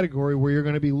the category where you're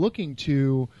going to be looking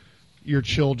to your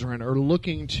children or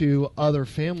looking to other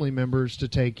family members to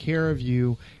take care of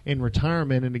you in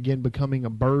retirement, and again becoming a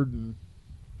burden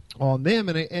on them.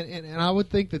 And I would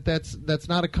think that that's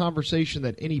not a conversation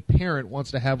that any parent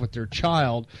wants to have with their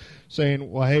child,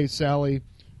 saying, well, hey, Sally,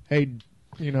 hey,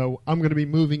 I'm going to be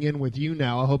moving in with you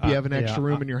now. I hope you have an extra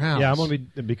room in your house. Yeah, I'm going to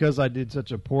be, because I did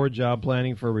such a poor job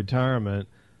planning for retirement,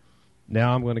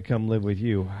 now I'm going to come live with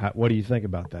you. What do you think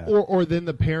about that? Or then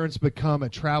the parents become a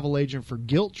travel agent for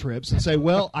guilt trips and say,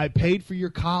 well, I paid for your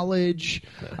college.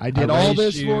 I did all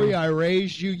this for you. I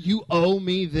raised you. You owe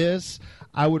me this.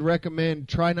 I would recommend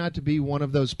try not to be one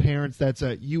of those parents that's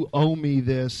a you owe me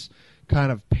this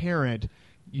kind of parent.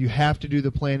 You have to do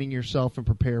the planning yourself and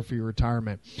prepare for your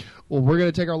retirement. Well, we're going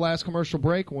to take our last commercial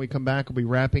break. When we come back, we'll be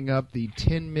wrapping up the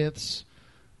 10 myths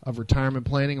of retirement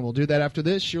planning, and we'll do that after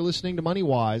this. You're listening to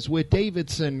MoneyWise with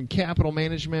Davidson Capital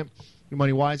Management. Your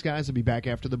MoneyWise guys will be back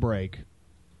after the break.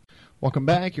 Welcome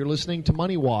back. You're listening to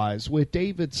MoneyWise with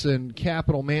Davidson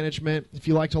Capital Management. If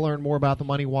you'd like to learn more about the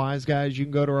MoneyWise guys, you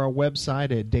can go to our website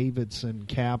at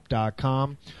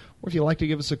davidsoncap.com. Or if you'd like to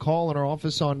give us a call in our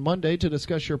office on Monday to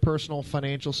discuss your personal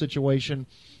financial situation,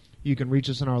 you can reach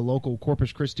us in our local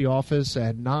Corpus Christi office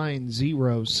at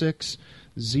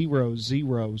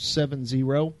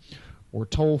 906-0070 or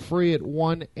toll free at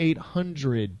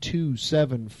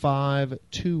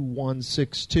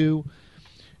 1-800-275-2162.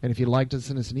 And if you'd like to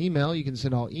send us an email, you can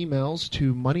send all emails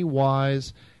to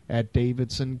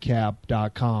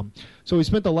moneywise@davidsoncap.com. So we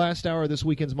spent the last hour of this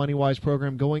weekend's MoneyWise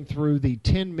program going through the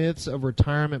 10 myths of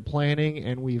retirement planning,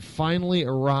 and we've finally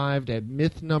arrived at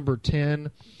myth number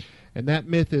 10. And that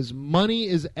myth is money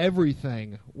is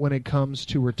everything when it comes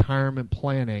to retirement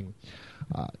planning.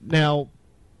 Now,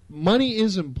 money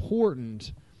is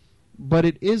important, but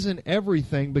it isn't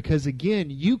everything because, again,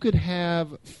 you could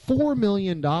have $4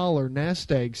 million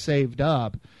nest egg saved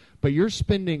up, but you're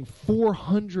spending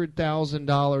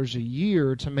 $400,000 a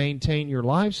year to maintain your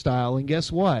lifestyle, and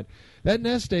guess what? That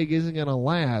nest egg isn't going to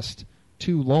last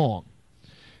too long.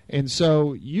 And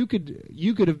so you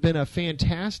could have been a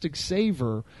fantastic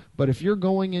saver, but if you're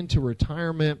going into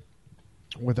retirement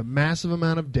with a massive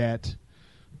amount of debt,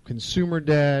 consumer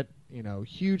debt,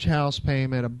 huge house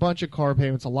payment, a bunch of car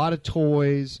payments, a lot of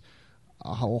toys,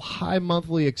 high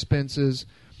monthly expenses,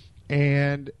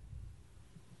 and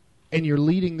you're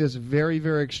leading this very,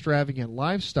 very extravagant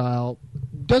lifestyle,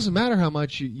 doesn't matter how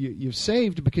much you've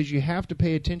saved because you have to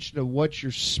pay attention to what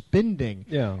you're spending.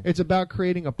 Yeah. It's about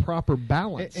creating a proper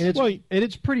balance. And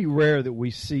it's pretty rare that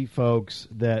we see folks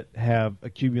that have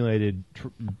accumulated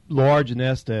large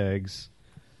nest eggs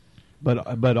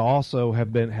but also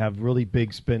have really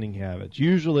big spending habits.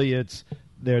 Usually it's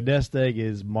their nest egg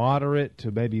is moderate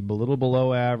to maybe a little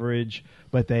below average,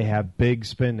 but they have big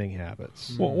spending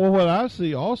habits. Well, what I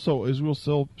see also is we'll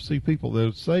still see people that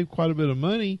have saved quite a bit of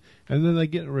money, and then they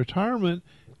get in retirement,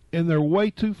 and they're way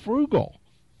too frugal.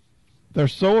 They're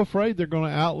so afraid they're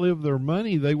going to outlive their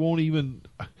money, they won't even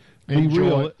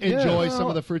enjoy Yeah. some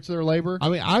of the fruits of their labor. I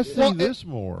mean, I see this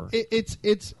more.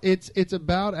 It's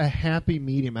about a happy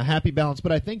medium, a happy balance.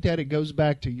 But I think that it goes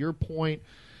back to your point,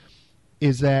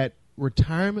 is that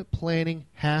retirement planning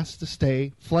has to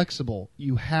stay flexible.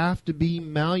 You have to be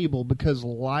malleable because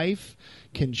life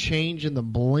can change in the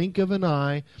blink of an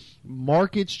eye.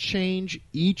 Markets change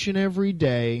each and every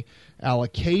day.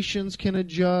 Allocations can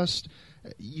adjust.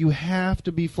 You have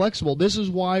to be flexible. This is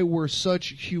why we're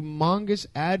such humongous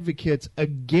advocates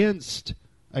against,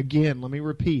 again, let me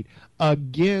repeat,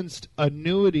 against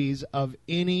annuities of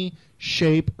any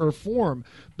shape or form,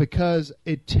 because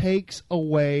it takes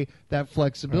away that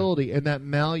flexibility and that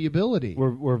malleability.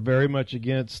 We're very much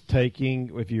against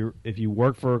taking, if you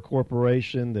work for a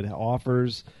corporation that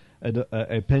offers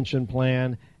a pension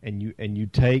plan and you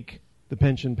take the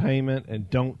pension payment and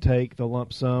don't take the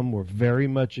lump sum, we're very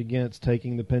much against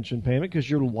taking the pension payment because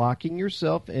you're locking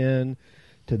yourself in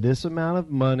to this amount of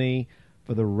money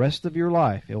for the rest of your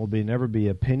life. It will never be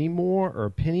a penny more or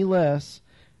a penny less,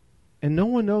 and no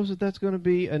one knows that that's going to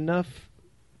be enough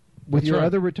with your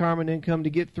other retirement income to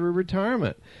get through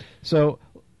retirement. So,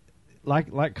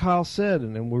 like Kyle said,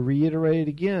 and we'll reiterate it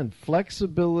again,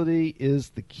 flexibility is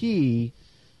the key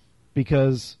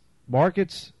because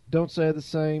markets don't stay the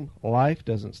same, life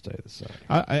doesn't stay the same.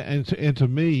 And to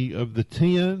me, of the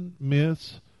 10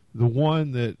 myths, the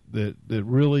one that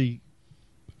really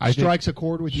strikes a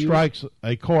chord with you. Strikes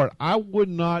a chord. I would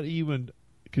not even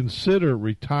consider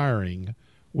retiring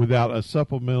without a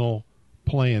supplemental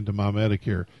plan to my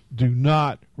Medicare. Do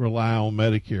not rely on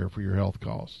Medicare for your health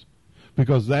costs,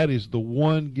 because that is the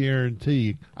one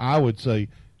guarantee I would say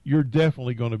you're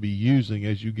definitely going to be using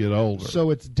as you get older.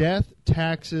 So it's death,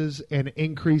 taxes, and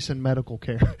increase in medical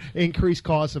care, increased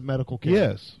costs of medical care.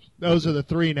 Yes. Those are the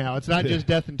three now. It's not just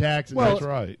death and taxes. Well, that's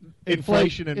right.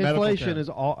 Inflation and medical care. Inflation is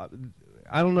all.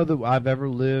 I don't know that I've ever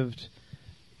lived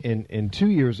in 2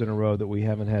 years in a row that we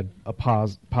haven't had a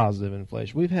positive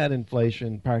inflation. We've had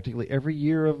inflation practically every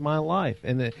year of my life,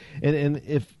 and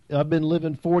if I've been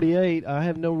living 48, I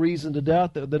have no reason to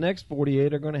doubt that the next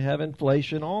 48 are going to have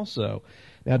inflation also.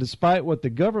 Now, despite what the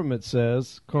government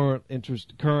says, current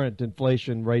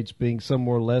inflation rates being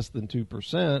somewhere less than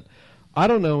 2%, I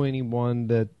don't know anyone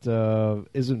that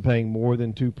isn't paying more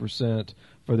than 2%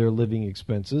 for their living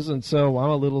expenses, and so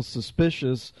I'm a little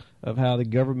suspicious of how the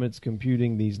government's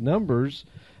computing these numbers.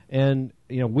 And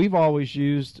we've always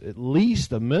used at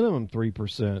least a minimum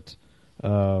 3%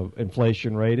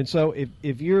 inflation rate. And so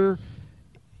if you're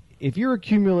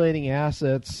accumulating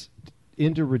assets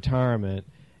into retirement,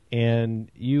 and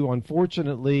you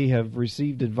unfortunately have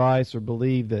received advice or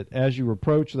believe that as you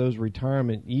approach those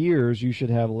retirement years, you should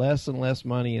have less and less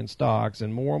money in stocks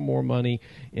and more money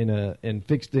in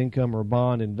fixed income or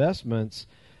bond investments,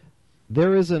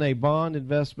 there isn't a bond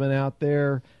investment out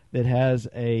there that has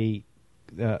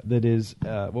that is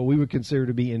what we would consider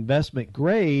to be investment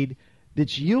grade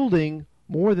that's yielding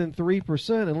more than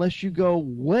 3% unless you go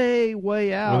way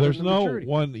out. Well, there's in the no maturity.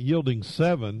 one yielding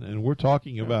 7%, and we're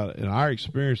talking about, in our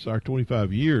experience, our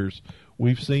 25 years,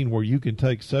 we've seen where you can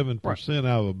take 7%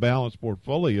 out of a balanced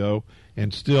portfolio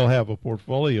and still have a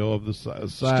portfolio of the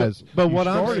size but you what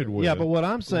started with. Yeah, but what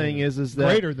I'm saying is that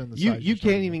greater than the size you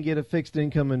can't even get a fixed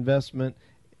income investment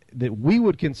that we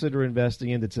would consider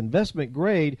investing in that's investment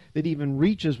grade that even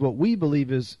reaches what we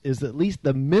believe is at least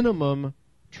the minimum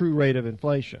true rate of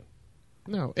inflation.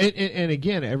 No, and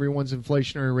again, everyone's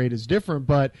inflationary rate is different,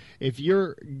 but if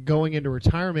you're going into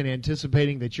retirement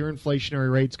anticipating that your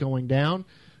inflationary rate's going down,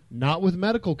 not with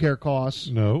medical care costs.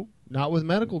 No. Not with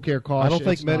medical care costs. I don't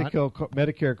think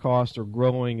Medicare costs are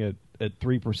growing at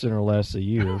 3% or less a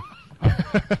year.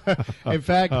 In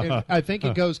fact, I think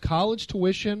it goes college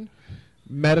tuition,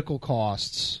 medical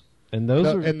costs. And those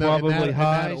are probably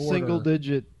high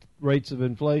single-digit rates of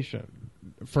inflation.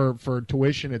 For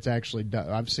tuition, it's actually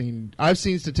I've seen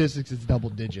statistics. It's double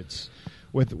digits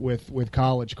with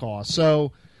college costs.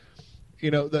 So,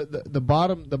 the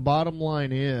bottom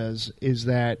line is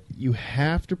that you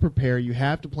have to prepare, you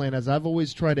have to plan. As I've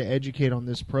always tried to educate on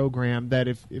this program, that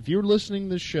if you're listening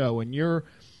to this show and you're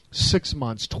 6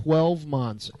 months, 12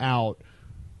 months out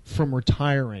from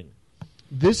retiring,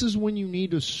 this is when you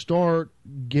need to start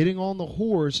getting on the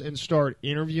horse and start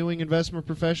interviewing investment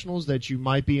professionals that you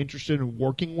might be interested in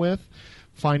working with,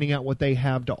 finding out what they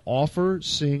have to offer,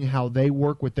 seeing how they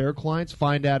work with their clients,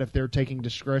 find out if they're taking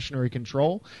discretionary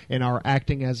control and are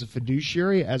acting as a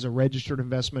fiduciary, as a registered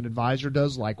investment advisor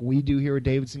does, like we do here at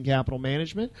Davidson Capital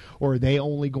Management, or are they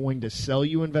only going to sell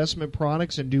you investment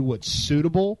products and do what's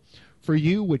suitable for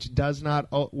you, which does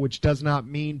not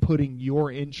mean putting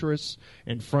your interests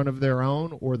in front of their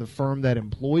own or the firm that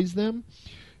employs them.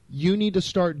 You need to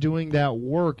start doing that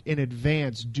work in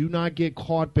advance. Do not get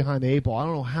caught behind the 8 ball. I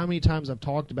don't know how many times I've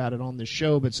talked about it on this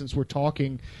show, but since we're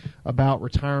talking about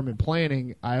retirement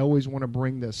planning, I always want to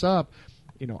bring this up.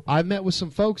 I've met with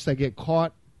some folks that get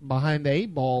caught behind the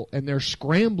 8 ball, and they're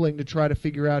scrambling to try to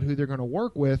figure out who they're going to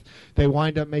work with. They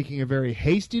wind up making a very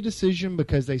hasty decision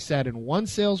because they sat in one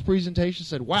sales presentation,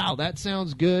 said, wow, that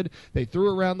sounds good. They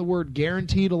threw around the word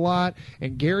guaranteed a lot,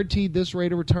 and guaranteed this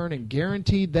rate of return, and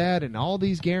guaranteed that, and all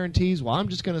these guarantees. Well, I'm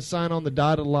just going to sign on the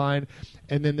dotted line,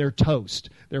 and then they're toast.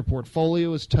 Their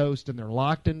portfolio is toast, and they're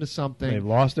locked into something. They've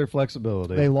lost their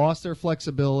flexibility.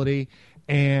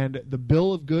 And the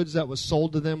bill of goods that was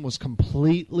sold to them was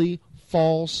completely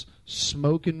false,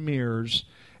 smoke and mirrors,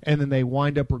 and then they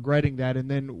wind up regretting that. And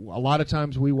then a lot of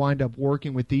times we wind up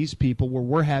working with these people where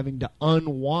we're having to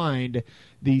unwind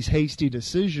these hasty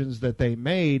decisions that they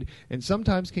made, and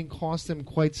sometimes can cost them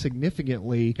quite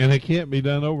significantly. And it can't be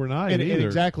done overnight either.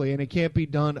 Exactly, and it can't be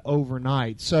done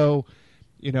overnight. So,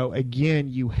 again,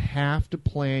 you have to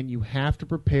plan, you have to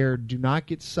prepare. Do not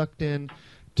get sucked in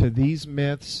to these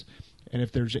myths. And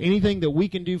if there's anything that we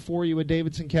can do for you at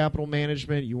Davidson Capital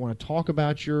Management, you want to talk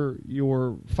about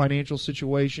your financial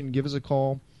situation, give us a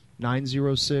call,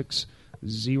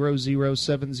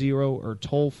 906-0070, or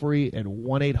toll free at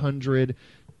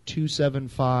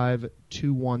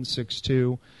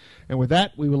 1-800-275-2162. And with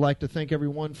that, we would like to thank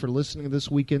everyone for listening to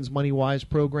this weekend's Money Wise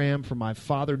program. For my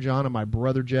father, John, and my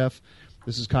brother, Jeff,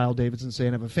 this is Kyle Davidson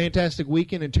saying have a fantastic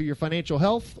weekend, and to your financial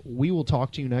health, we will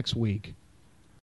talk to you next week.